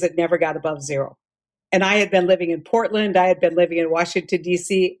 45 days, it never got above zero. And I had been living in Portland. I had been living in Washington,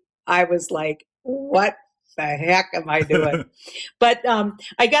 D.C. I was like, what the heck am I doing? But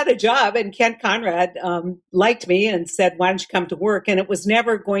I got a job, and Kent Conrad liked me and said, why don't you come to work? And it was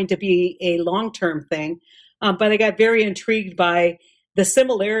never going to be a long-term thing. But I got very intrigued by the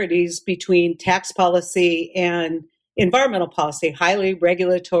similarities between tax policy and environmental policy, highly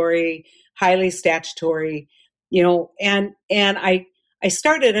regulatory, highly statutory, and I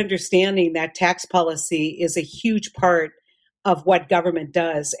started understanding that tax policy is a huge part of what government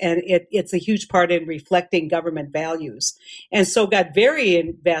does. And it's a huge part in reflecting government values. And so got very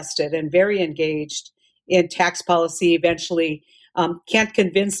invested and very engaged in tax policy. Eventually, Kent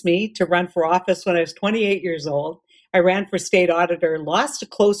convinced me to run for office when I was 28 years old. I ran for state auditor, lost a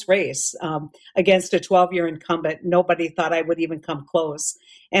close race against a 12-year incumbent. Nobody thought I would even come close.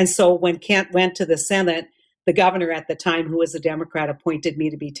 And so when Kent went to the Senate, the governor at the time, who was a Democrat, appointed me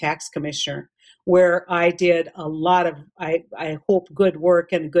to be tax commissioner, where I did a lot of, I hope, good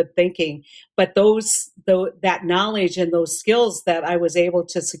work and good thinking. But that knowledge and those skills that I was able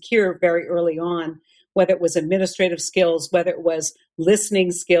to secure very early on, whether it was administrative skills, whether it was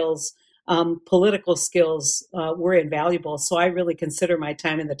listening skills, political skills, were invaluable. So I really consider my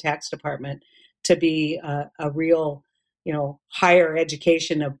time in the tax department to be a real, higher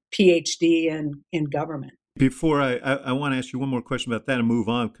education, a PhD in government. Before I want to ask you one more question about that and move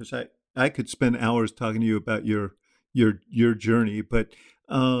on, because I could spend hours talking to you about your your journey. But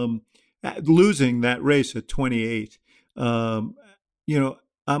losing that race at 28, I'm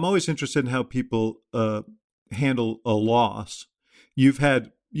always interested in how people handle a loss. You've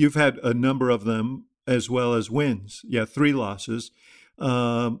had a number of them as well as wins. Yeah, 3 losses,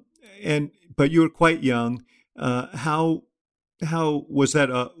 but you were quite young. How was that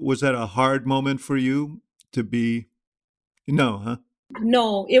a hard moment for you to be? No, huh?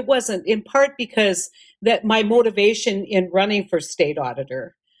 No, it wasn't, in part because that my motivation in running for state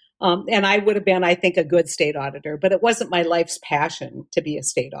auditor, and I would have been, I think, a good state auditor, but it wasn't my life's passion to be a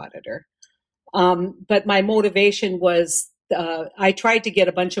state auditor. But my motivation was I tried to get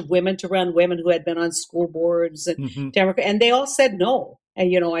a bunch of women to run, women who had been on school boards and Democrat, and they all said no.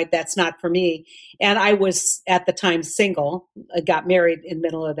 And, that's not for me. And I was at the time single, got married in the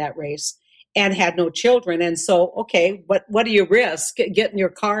middle of that race and had no children. And so, okay, what do you risk? Get in your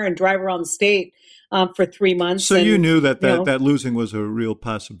car and drive around the state for 3 months. So you knew that losing was a real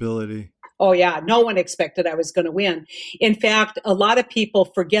possibility. Oh, yeah. No one expected I was going to win. In fact, a lot of people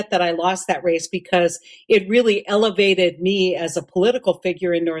forget that I lost that race because it really elevated me as a political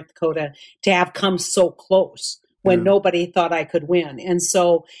figure in North Dakota to have come so close when nobody thought I could win. And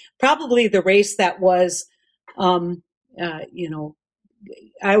so probably the race that was, I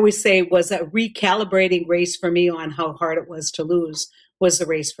always say was a recalibrating race for me on how hard it was to lose was the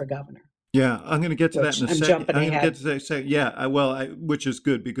race for governor. Yeah, I'm going to get to that in a second. I'm going to get to that second. Yeah, which is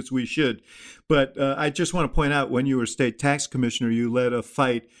good because we should. But I just want to point out when you were state tax commissioner, you led a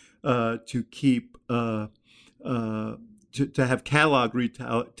fight to keep to have catalog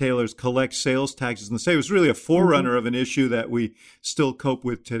retailers collect sales taxes in the state. It was really a forerunner of an issue that we still cope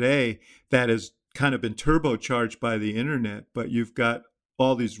with today that has kind of been turbocharged by the internet. But you've got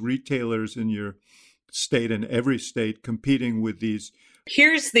all these retailers in your state and every state competing with these.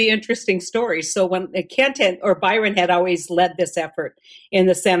 Here's the interesting story. So when Kent or Byron had always led this effort in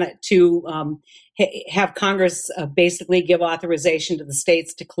the Senate to have Congress basically give authorization to the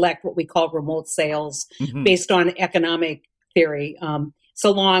states to collect what we call remote sales based on economic theory.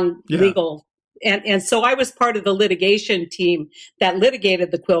 So long legal. And so I was part of the litigation team that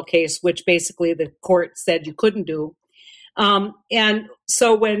litigated the Quill case, which basically the court said you couldn't do. And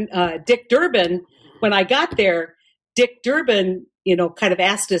so when Dick Durbin, when I got there, Dick Durbin, kind of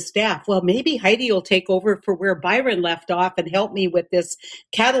asked his staff, well, maybe Heidi will take over for where Byron left off and help me with this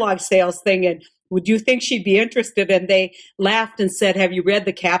catalog sales thing. And would you think she'd be interested? And they laughed and said, have you read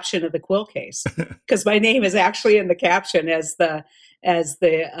the caption of the Quill case? Because my name is actually in the caption as the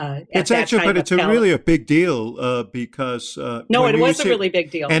it's actually, but it's really a big deal because no, it was a really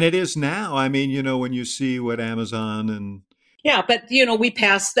big deal, and it is now. I mean, when you see what Amazon and but we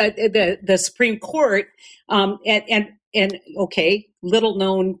passed the Supreme Court, and okay, little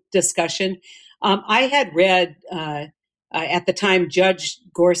known discussion. I had read at the time Judge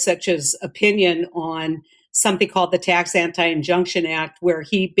Gorsuch's opinion on something called the Tax Anti-Injunction Act, where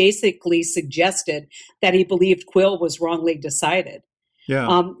he basically suggested that he believed Quill was wrongly decided.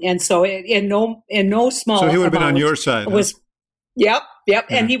 Yeah. And so in no small so he would have been on your side. Was Yep. Yeah.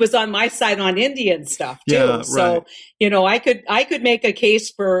 And he was on my side on Indian stuff too. Yeah, so, right. I could make a case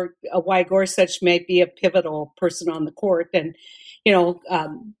for why Gorsuch may be a pivotal person on the court. And,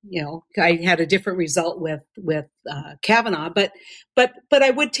 I had a different result with Kavanaugh, but I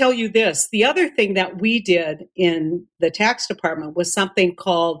would tell you this, the other thing that we did in the tax department was something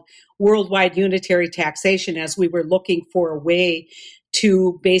called worldwide unitary taxation, as we were looking for a way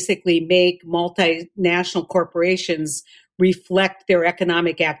to basically make multinational corporations reflect their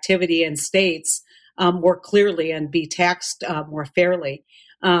economic activity in states more clearly and be taxed more fairly.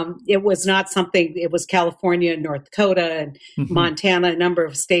 It was not something, it was California and North Dakota and Montana, a number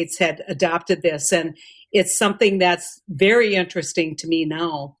of states had adopted this. And it's something that's very interesting to me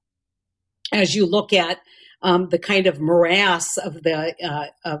now as you look at the kind of morass of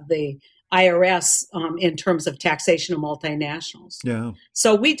the IRS in terms of taxation of multinationals. Yeah.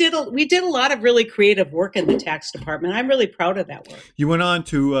 So we did a lot of really creative work in the tax department. I'm really proud of that work. You went on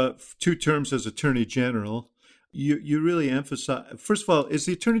to 2 terms as Attorney General. You really emphasize. First of all, is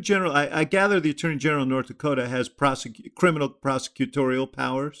the Attorney General? I gather the Attorney General of North Dakota has criminal prosecutorial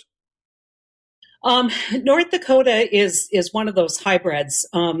powers. North Dakota is one of those hybrids.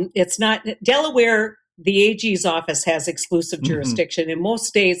 It's not Delaware. The AG's office has exclusive jurisdiction. In most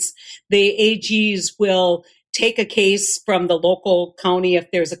states, the AGs will take a case from the local county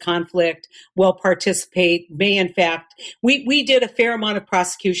if there's a conflict, will participate, may in fact. We did a fair amount of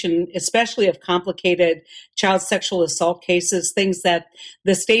prosecution, especially of complicated child sexual assault cases, things that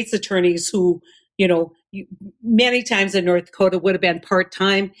the state's attorneys who, many times in North Dakota would have been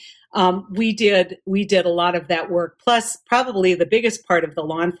part-time, we did a lot of that work. Plus, probably the biggest part of the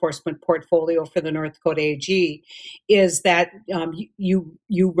law enforcement portfolio for the North Dakota AG is that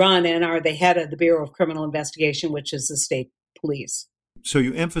you run and are the head of the Bureau of Criminal Investigation, which is the state police. So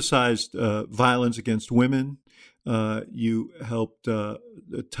you emphasized violence against women. You helped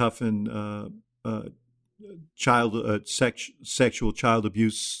toughen sexual child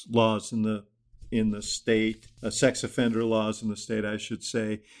abuse laws in the state, sex offender laws in the state, I should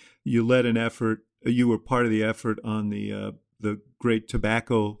say. You led an effort. You were part of the effort on the great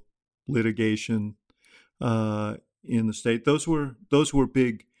tobacco litigation in the state. Those were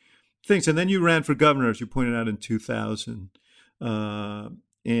big things. And then you ran for governor, as you pointed out, in 2000,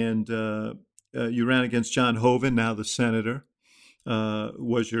 and you ran against John Hoeven, now the senator,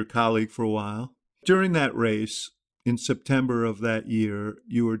 was your colleague for a while. During that race, in September of that year,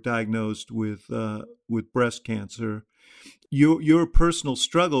 you were diagnosed with breast cancer. Your personal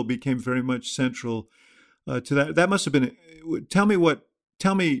struggle became very much central to that. That must have been.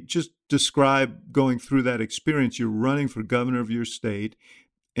 Tell me. Just describe going through that experience. You're running for governor of your state,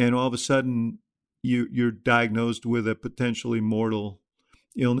 and all of a sudden, you're diagnosed with a potentially mortal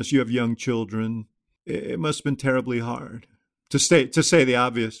illness. You have young children. It must have been terribly hard, to say the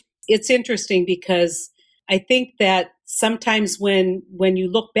obvious. It's interesting because I think that sometimes when you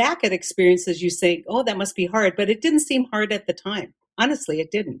look back at experiences, you say, oh, that must be hard. But it didn't seem hard at the time. Honestly,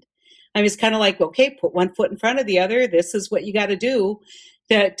 it didn't. I was kind of like, okay, put one foot in front of the other. This is what you got to do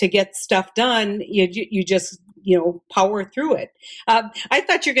to get stuff done. You just, power through it. I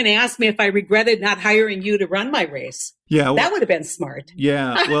thought you were going to ask me if I regretted not hiring you to run my race. Yeah, well, that would have been smart.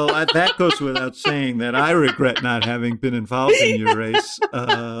 Yeah, well, that goes without saying that I regret not having been involved in your race. But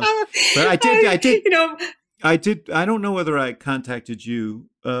I did. I did. I don't know whether I contacted you,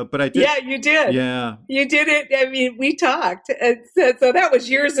 but I did. Yeah, you did. Yeah, you did it. I mean, we talked, so that was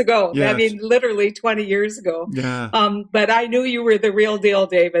years ago. Yes. I mean, literally 20 years ago. Yeah. But I knew you were the real deal,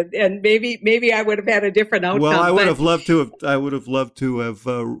 David, and maybe I would have had a different outcome. Well, I would have loved to have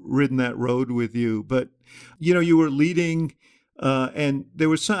ridden that road with you, but you were leading, and there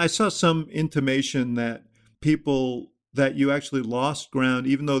was I saw some intimation that that you actually lost ground,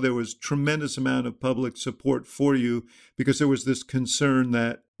 even though there was tremendous amount of public support for you, because there was this concern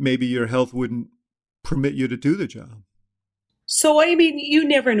that maybe your health wouldn't permit you to do the job. So, I mean, you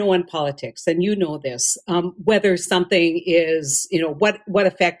never know in politics, and you know this, whether something is, what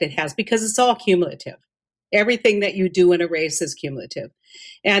effect it has, because it's all cumulative. Everything that you do in a race is cumulative.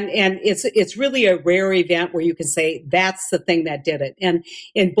 And it's really a rare event where you can say that's the thing that did it. And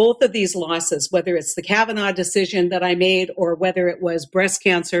in both of these losses, whether it's the Kavanaugh decision that I made or whether it was breast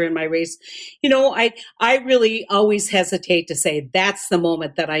cancer in my race, I really always hesitate to say that's the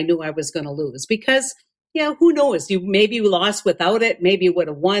moment that I knew I was going to lose, because who knows? Maybe you lost without it. Maybe you would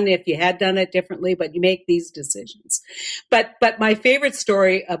have won if you had done it differently, but you make these decisions. But my favorite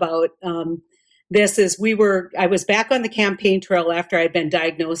story about this is I was back on the campaign trail after I'd been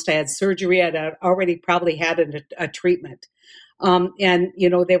diagnosed. I had surgery. I'd already probably had a treatment. And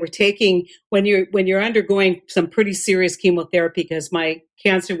they were taking, when you're undergoing some pretty serious chemotherapy, because my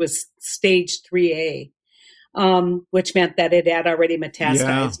cancer was stage 3A, which meant that it had already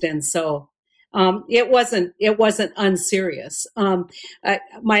metastasized. Yeah. And so it wasn't unserious.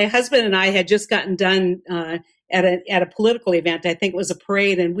 My husband and I had just gotten done at a political event. I think it was a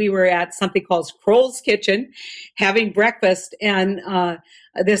parade, and we were at something called Kroll's Kitchen having breakfast. And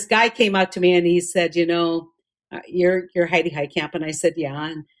this guy came out to me and he said, you're Heidi Heitkamp. And I said,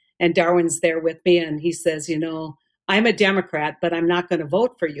 yeah. And Darwin's there with me. And he says, I'm a Democrat, but I'm not going to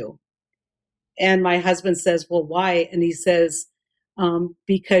vote for you. And my husband says, well, why? And he says,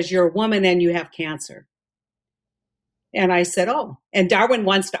 because you're a woman and you have cancer. And I said, oh, and Darwin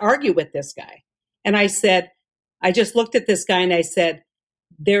wants to argue with this guy. And I said, I just looked at this guy and I said,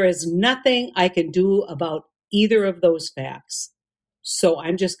 there is nothing I can do about either of those facts. So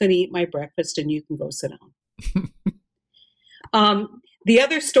I'm just going to eat my breakfast and you can go sit down. The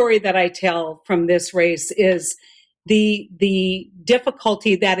other story that I tell from this race is the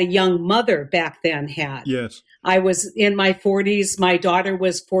difficulty that a young mother back then had. Yes. I was in my 40s. My daughter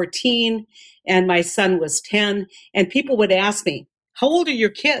was 14 and my son was 10. And people would ask me, how old are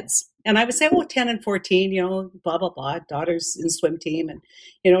your kids? And I would say, 10 and 14, blah, blah, blah, daughter's in swim team. And,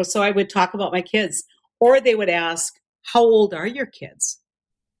 so I would talk about my kids. Or they would ask, how old are your kids?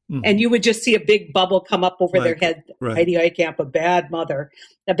 Mm-hmm. And you would just see a big bubble come up over their head. Right. Heidi Heitkamp, a bad mother,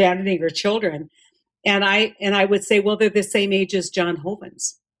 abandoning her children. And I would say, well, they're the same age as John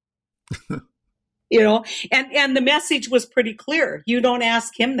Hoeven's. And the message was pretty clear. You don't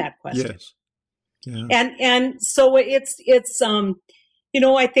ask him that question. Yes. Yeah. And so it's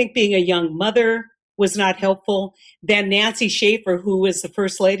I think being a young mother was not helpful. Then Nancy Schaefer, who was the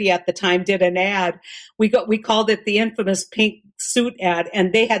first lady at the time, did an ad. We called it the infamous pink suit ad,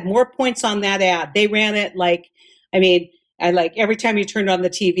 and they had more points on that ad. They ran it every time you turned on the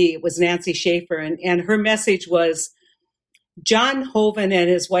TV, it was Nancy Schaefer, and her message was John Hoeven and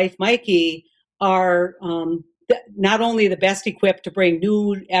his wife Mikey are not only the best equipped to bring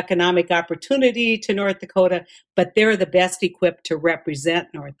new economic opportunity to North Dakota, but they're the best equipped to represent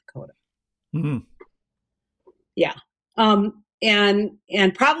North Dakota. Mm-hmm. Yeah.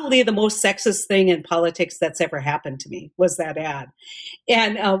 And probably the most sexist thing in politics that's ever happened to me was that ad.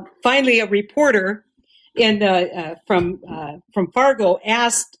 And finally, a reporter from Fargo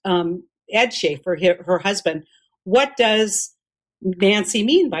asked Ed Schaefer, her husband, what does Nancy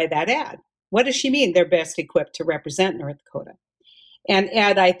mean by that ad? What does she mean? They're best equipped to represent North Dakota. And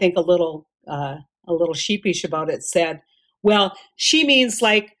Ed, I think a little sheepish about it, said, well, she means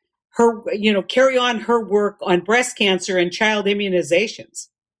like her, carry on her work on breast cancer and child immunizations.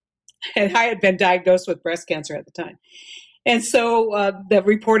 And I had been diagnosed with breast cancer at the time. And so the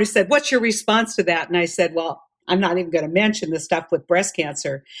reporter said, what's your response to that? And I said, well, I'm not even going to mention the stuff with breast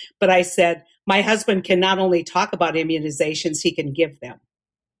cancer. But I said, my husband can not only talk about immunizations, he can give them.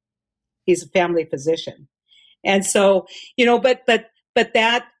 He's a family physician. And so, but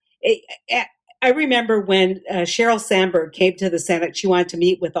that, I remember when Sheryl Sandberg came to the Senate, she wanted to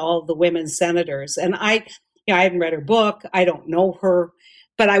meet with all the women senators. And I hadn't read her book. I don't know her,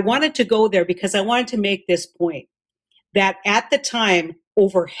 but I wanted to go there because I wanted to make this point that at the time,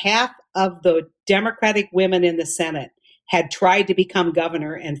 over half of the Democratic women in the Senate had tried to become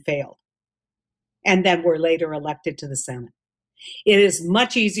governor and failed, and then were later elected to the Senate. It is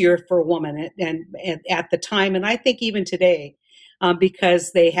much easier for a woman and at the time, and I think even today,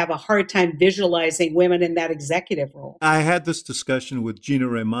 because they have a hard time visualizing women in that executive role. I had this discussion with Gina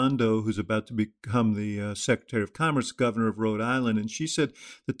Raimondo, who's about to become the Secretary of Commerce, governor of Rhode Island, and she said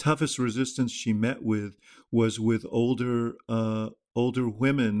the toughest resistance she met with was with older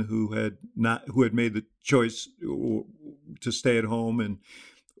women who had made the choice to stay at home and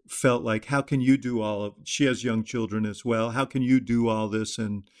felt like, how can you do she has young children as well, how can you do all this?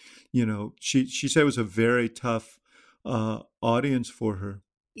 And she said it was a very tough audience for her.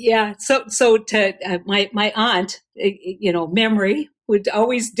 Yeah. So to my aunt, memory, would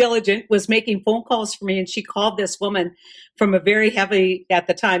always diligent, was making phone calls for me, and she called this woman from a very heavily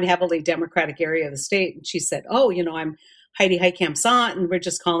Democratic area of the state, and she said, "Oh, I'm Heidi Heitkamp's aunt, and we're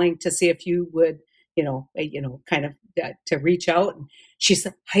just calling to see if you would, to reach out." And she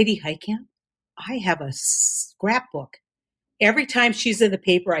said, "Heidi Heitkamp, I have a scrapbook. Every time she's in the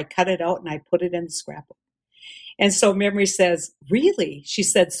paper, I cut it out and I put it in the scrapbook." And so Memory says, "Really?" She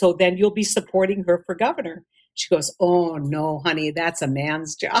said, "So then you'll be supporting her for governor." She goes, "Oh, no, honey, that's a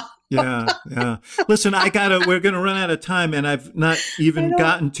man's job." Yeah. Listen, we're going to run out of time, and I've not even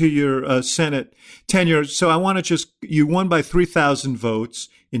gotten to your Senate tenure. So I want to you won by 3,000 votes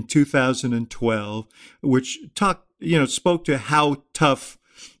in 2012, which spoke to how tough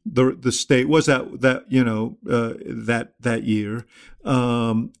the state was that year.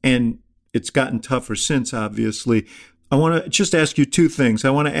 And it's gotten tougher since, obviously. I want to just ask you two things. I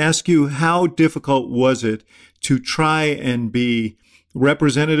want to ask you, how difficult was it to try and be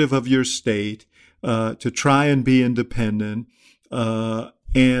representative of your state, to try and be independent,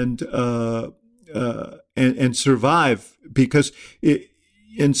 and survive? Because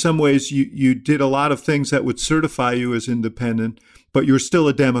in some ways, you did a lot of things that would certify you as independent, but you're still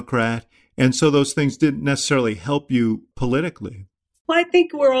a Democrat, and so those things didn't necessarily help you politically. Well, I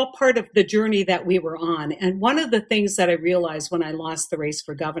think we're all part of the journey that we were on. And one of the things that I realized when I lost the race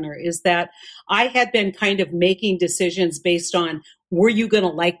for governor is that I had been kind of making decisions based on, were you going to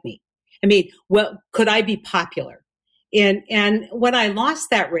like me? I mean, could I be popular? And when I lost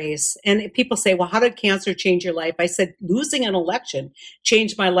that race, and people say, well, how did cancer change your life? I said, losing an election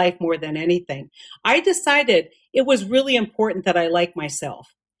changed my life more than anything. I decided it was really important that I like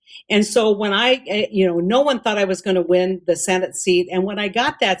myself. And so when no one thought I was going to win the Senate seat. And when I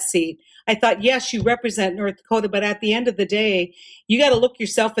got that seat, I thought, yes, you represent North Dakota. But at the end of the day, you got to look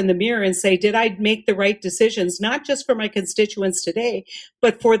yourself in the mirror and say, did I make the right decisions, not just for my constituents today,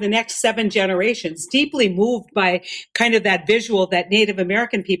 but for the next 7 generations? Deeply moved by kind of that visual that Native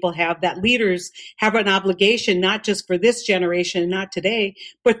American people have, that leaders have an obligation, not just for this generation, not today,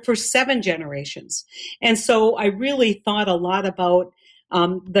 but for 7 generations. And so I really thought a lot about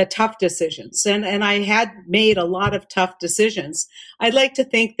the tough decisions. And I had made a lot of tough decisions. I'd like to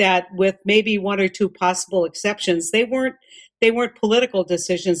think that with maybe 1 or 2 possible exceptions, they weren't political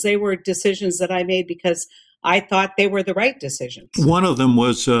decisions. They were decisions that I made because I thought they were the right decisions. One of them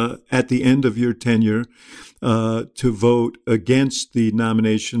was at the end of your tenure to vote against the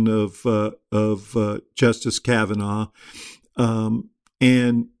nomination of Justice Kavanaugh.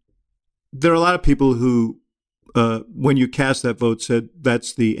 And there are a lot of people who, when you cast that vote, said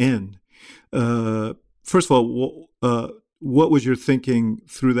that's the end. First of all, what was your thinking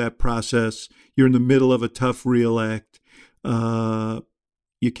through that process? You're in the middle of a tough reelect. You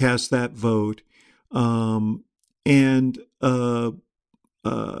cast that vote. Do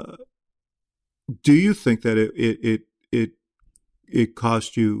you think that it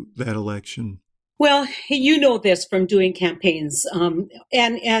cost you that election? Well, you know this from doing campaigns, and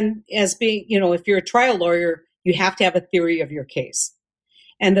as being, if you're a trial lawyer, you have to have a theory of your case.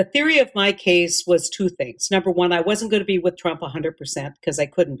 And the theory of my case was two things. Number one, I wasn't going to be with Trump 100% because I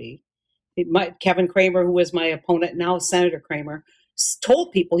couldn't be. Kevin Cramer, who was my opponent, now Senator Cramer,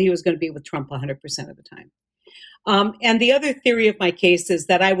 told people he was going to be with Trump 100% of the time. And the other theory of my case is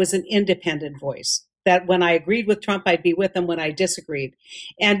that I was an independent voice, that when I agreed with Trump, I'd be with him when I disagreed.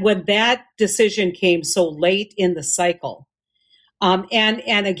 And when that decision came so late in the cycle, and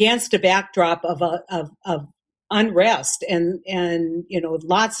against a backdrop of unrest and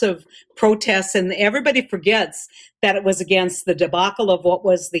lots of protests, and everybody forgets that it was against the debacle of what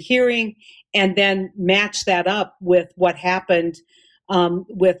was the hearing, and then match that up with what happened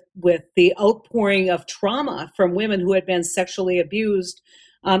with the outpouring of trauma from women who had been sexually abused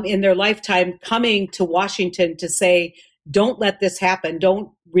in their lifetime, coming to Washington to say, don't let this happen.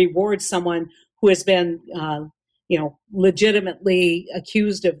 Don't reward someone who has been, legitimately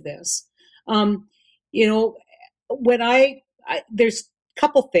accused of this. When there's a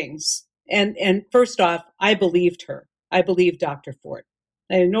couple things. And first off, I believed her. I believed Dr. Ford.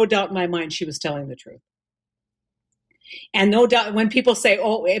 I had no doubt in my mind she was telling the truth. And no doubt when people say,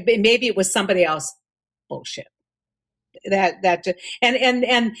 "Oh, maybe it was somebody else," bullshit. And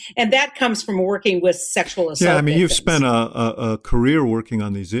that comes from working with sexual assault. Yeah, I mean, victims. you've spent a career working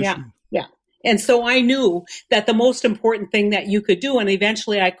on these issues. Yeah. And so I knew that the most important thing that you could do, and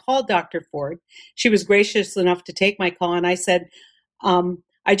eventually I called Dr. Ford. She was gracious enough to take my call, and I said,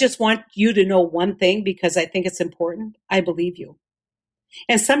 "I just want you to know one thing because I think it's important. I believe you."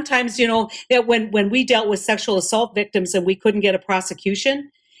 And sometimes, that when we dealt with sexual assault victims and we couldn't get a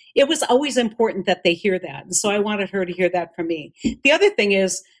prosecution, it was always important that they hear that. And so I wanted her to hear that from me. The other thing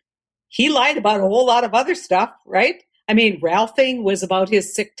is, he lied about a whole lot of other stuff, right? I mean, Ralphing was about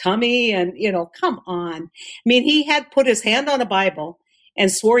his sick tummy and, come on. I mean, he had put his hand on a Bible and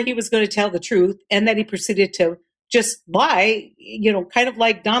swore he was going to tell the truth. And then he proceeded to just lie, kind of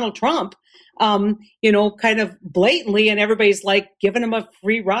like Donald Trump. Kind of blatantly, and everybody's like giving him a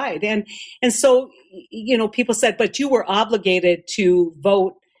free ride. And so, people said, but you were obligated to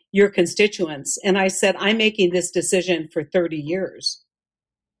vote your constituents. And I said, I'm making this decision for 30 years.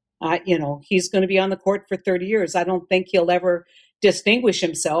 He's going to be on the court for 30 years. I don't think he'll ever distinguish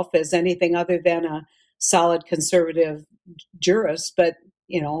himself as anything other than a solid conservative jurist. But,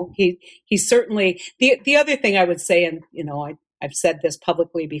 he certainly, the other thing I would say, and, I've said this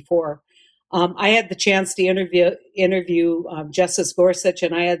publicly before, I had the chance to interview Justice Gorsuch,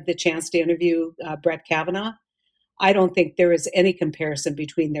 and I had the chance to interview Brett Kavanaugh. I don't think there is any comparison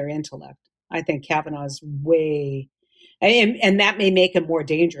between their intellect. I think Kavanaugh is and that may make him more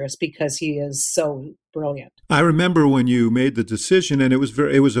dangerous because he is so brilliant. I remember when you made the decision, and it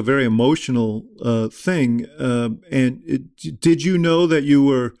was a very emotional thing. Did you know that you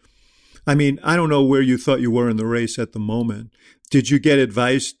were? I mean, I don't know where you thought you were in the race at the moment. Did you get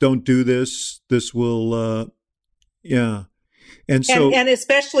advice? Don't do this. This will, yeah. And so, and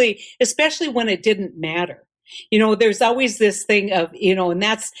especially when it didn't matter. There's always this thing of, and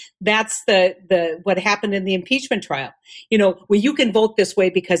that's the what happened in the impeachment trial. Well, you can vote this way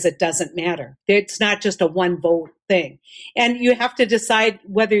because it doesn't matter. It's not just a one vote thing. And you have to decide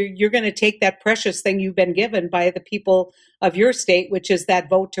whether you're going to take that precious thing you've been given by the people of your state, which is that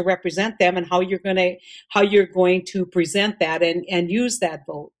vote to represent them, and how you're going to present that and use that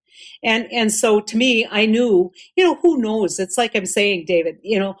vote. And so to me, I knew, who knows? It's like I'm saying, David,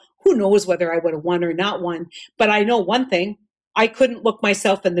 who knows whether I would have won or not won. But I know one thing, I couldn't look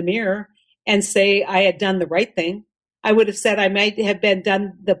myself in the mirror and say I had done the right thing. I would have said I might have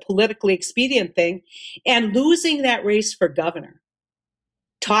done the politically expedient thing. And losing that race for governor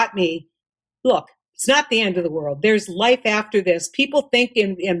taught me, look, it's not the end of the world. There's life after this. People think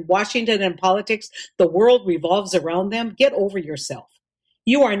in Washington and politics, the world revolves around them. Get over yourself.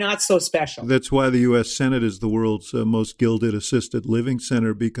 You are not so special. That's why the U.S. Senate is the world's most gilded assisted living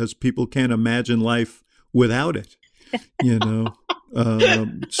center, because people can't imagine life without it.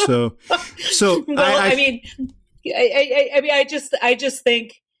 So well, I just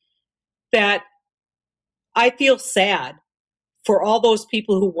think that I feel sad for all those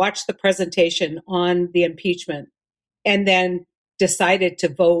people who watched the presentation on the impeachment and then decided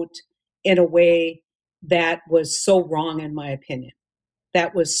to vote in a way that was so wrong, in my opinion,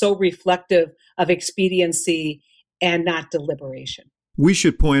 that was so reflective of expediency and not deliberation. We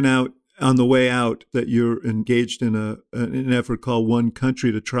should point out on the way out that you're engaged in an effort called One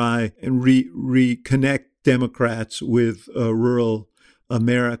Country to try and reconnect Democrats with rural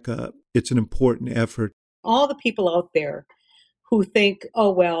America. It's an important effort. All the people out there who think,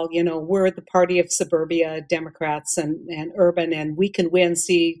 oh, well, we're the party of suburbia Democrats and urban, and we can win,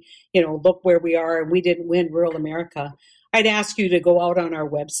 see, look where we are, and we didn't win rural America. I'd ask you to go out on our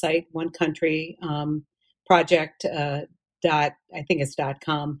website, One Country Project,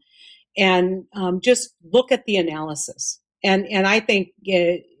 .com, and just look at the analysis. And I think,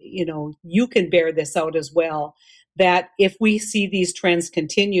 you can bear this out as well, that if we see these trends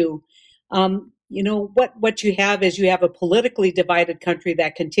continue, what you have is you have a politically divided country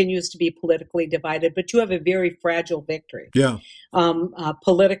that continues to be politically divided, but you have a very fragile victory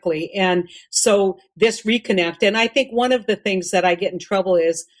politically. And so this reconnect, and I think one of the things that I get in trouble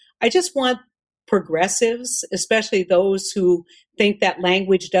is I just want progressives, especially those who think that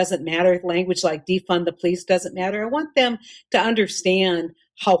language doesn't matter, language like defund the police doesn't matter. I want them to understand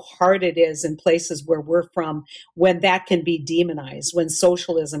how hard it is in places where we're from when that can be demonized, when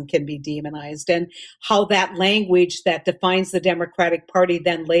socialism can be demonized, and how that language that defines the Democratic Party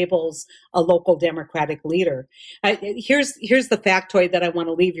then labels a local Democratic leader. Here's the factoid that I want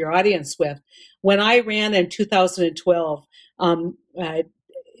to leave your audience with. When I ran in 2012,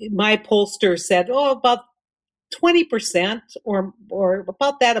 my pollster said, about 20% or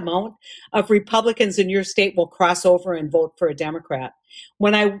about that amount of Republicans in your state will cross over and vote for a Democrat.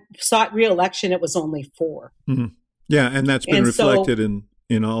 When I sought re-election, it was only 4. Mm-hmm. Yeah, and that's been reflected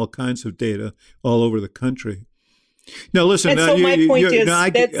in all kinds of data all over the country. Now, listen. And so my point is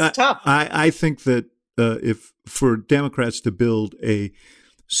that's tough. I think that if for Democrats to build a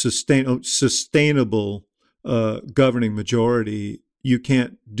sustainable governing majority, you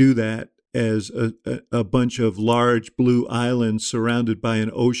can't do that as a bunch of large blue islands surrounded by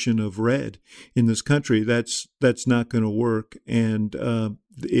an ocean of red in this country. That's not going to work, and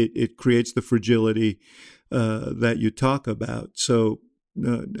it creates the fragility that you talk about. So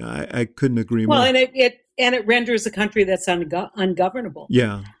I couldn't agree more. Well, and it renders a country that's ungovernable.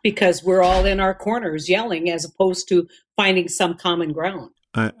 Yeah, because we're all in our corners yelling as opposed to finding some common ground.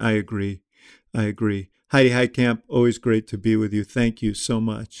 I agree. Heidi Heitkamp, always great to be with you. Thank you so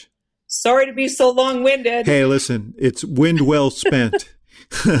much. Sorry to be so long-winded. Hey, listen, it's wind well spent.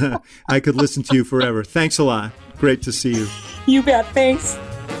 I could listen to you forever. Thanks a lot. Great to see you. You bet. Thanks.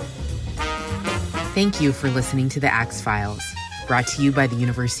 Thank you for listening to the Axe Files, brought to you by the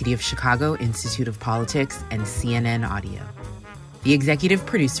University of Chicago Institute of Politics and CNN Audio. The executive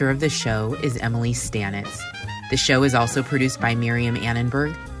producer of the show is Emily Stanitz. The show is also produced by Miriam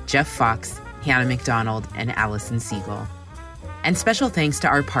Annenberg, Jeff Fox, Hannah McDonald, and Allison Siegel. And special thanks to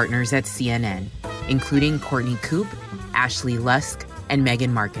our partners at CNN, including Courtney Koop, Ashley Lusk, and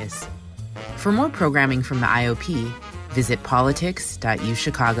Megan Marcus. For more programming from the IOP, visit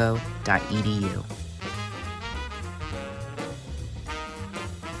politics.uchicago.edu.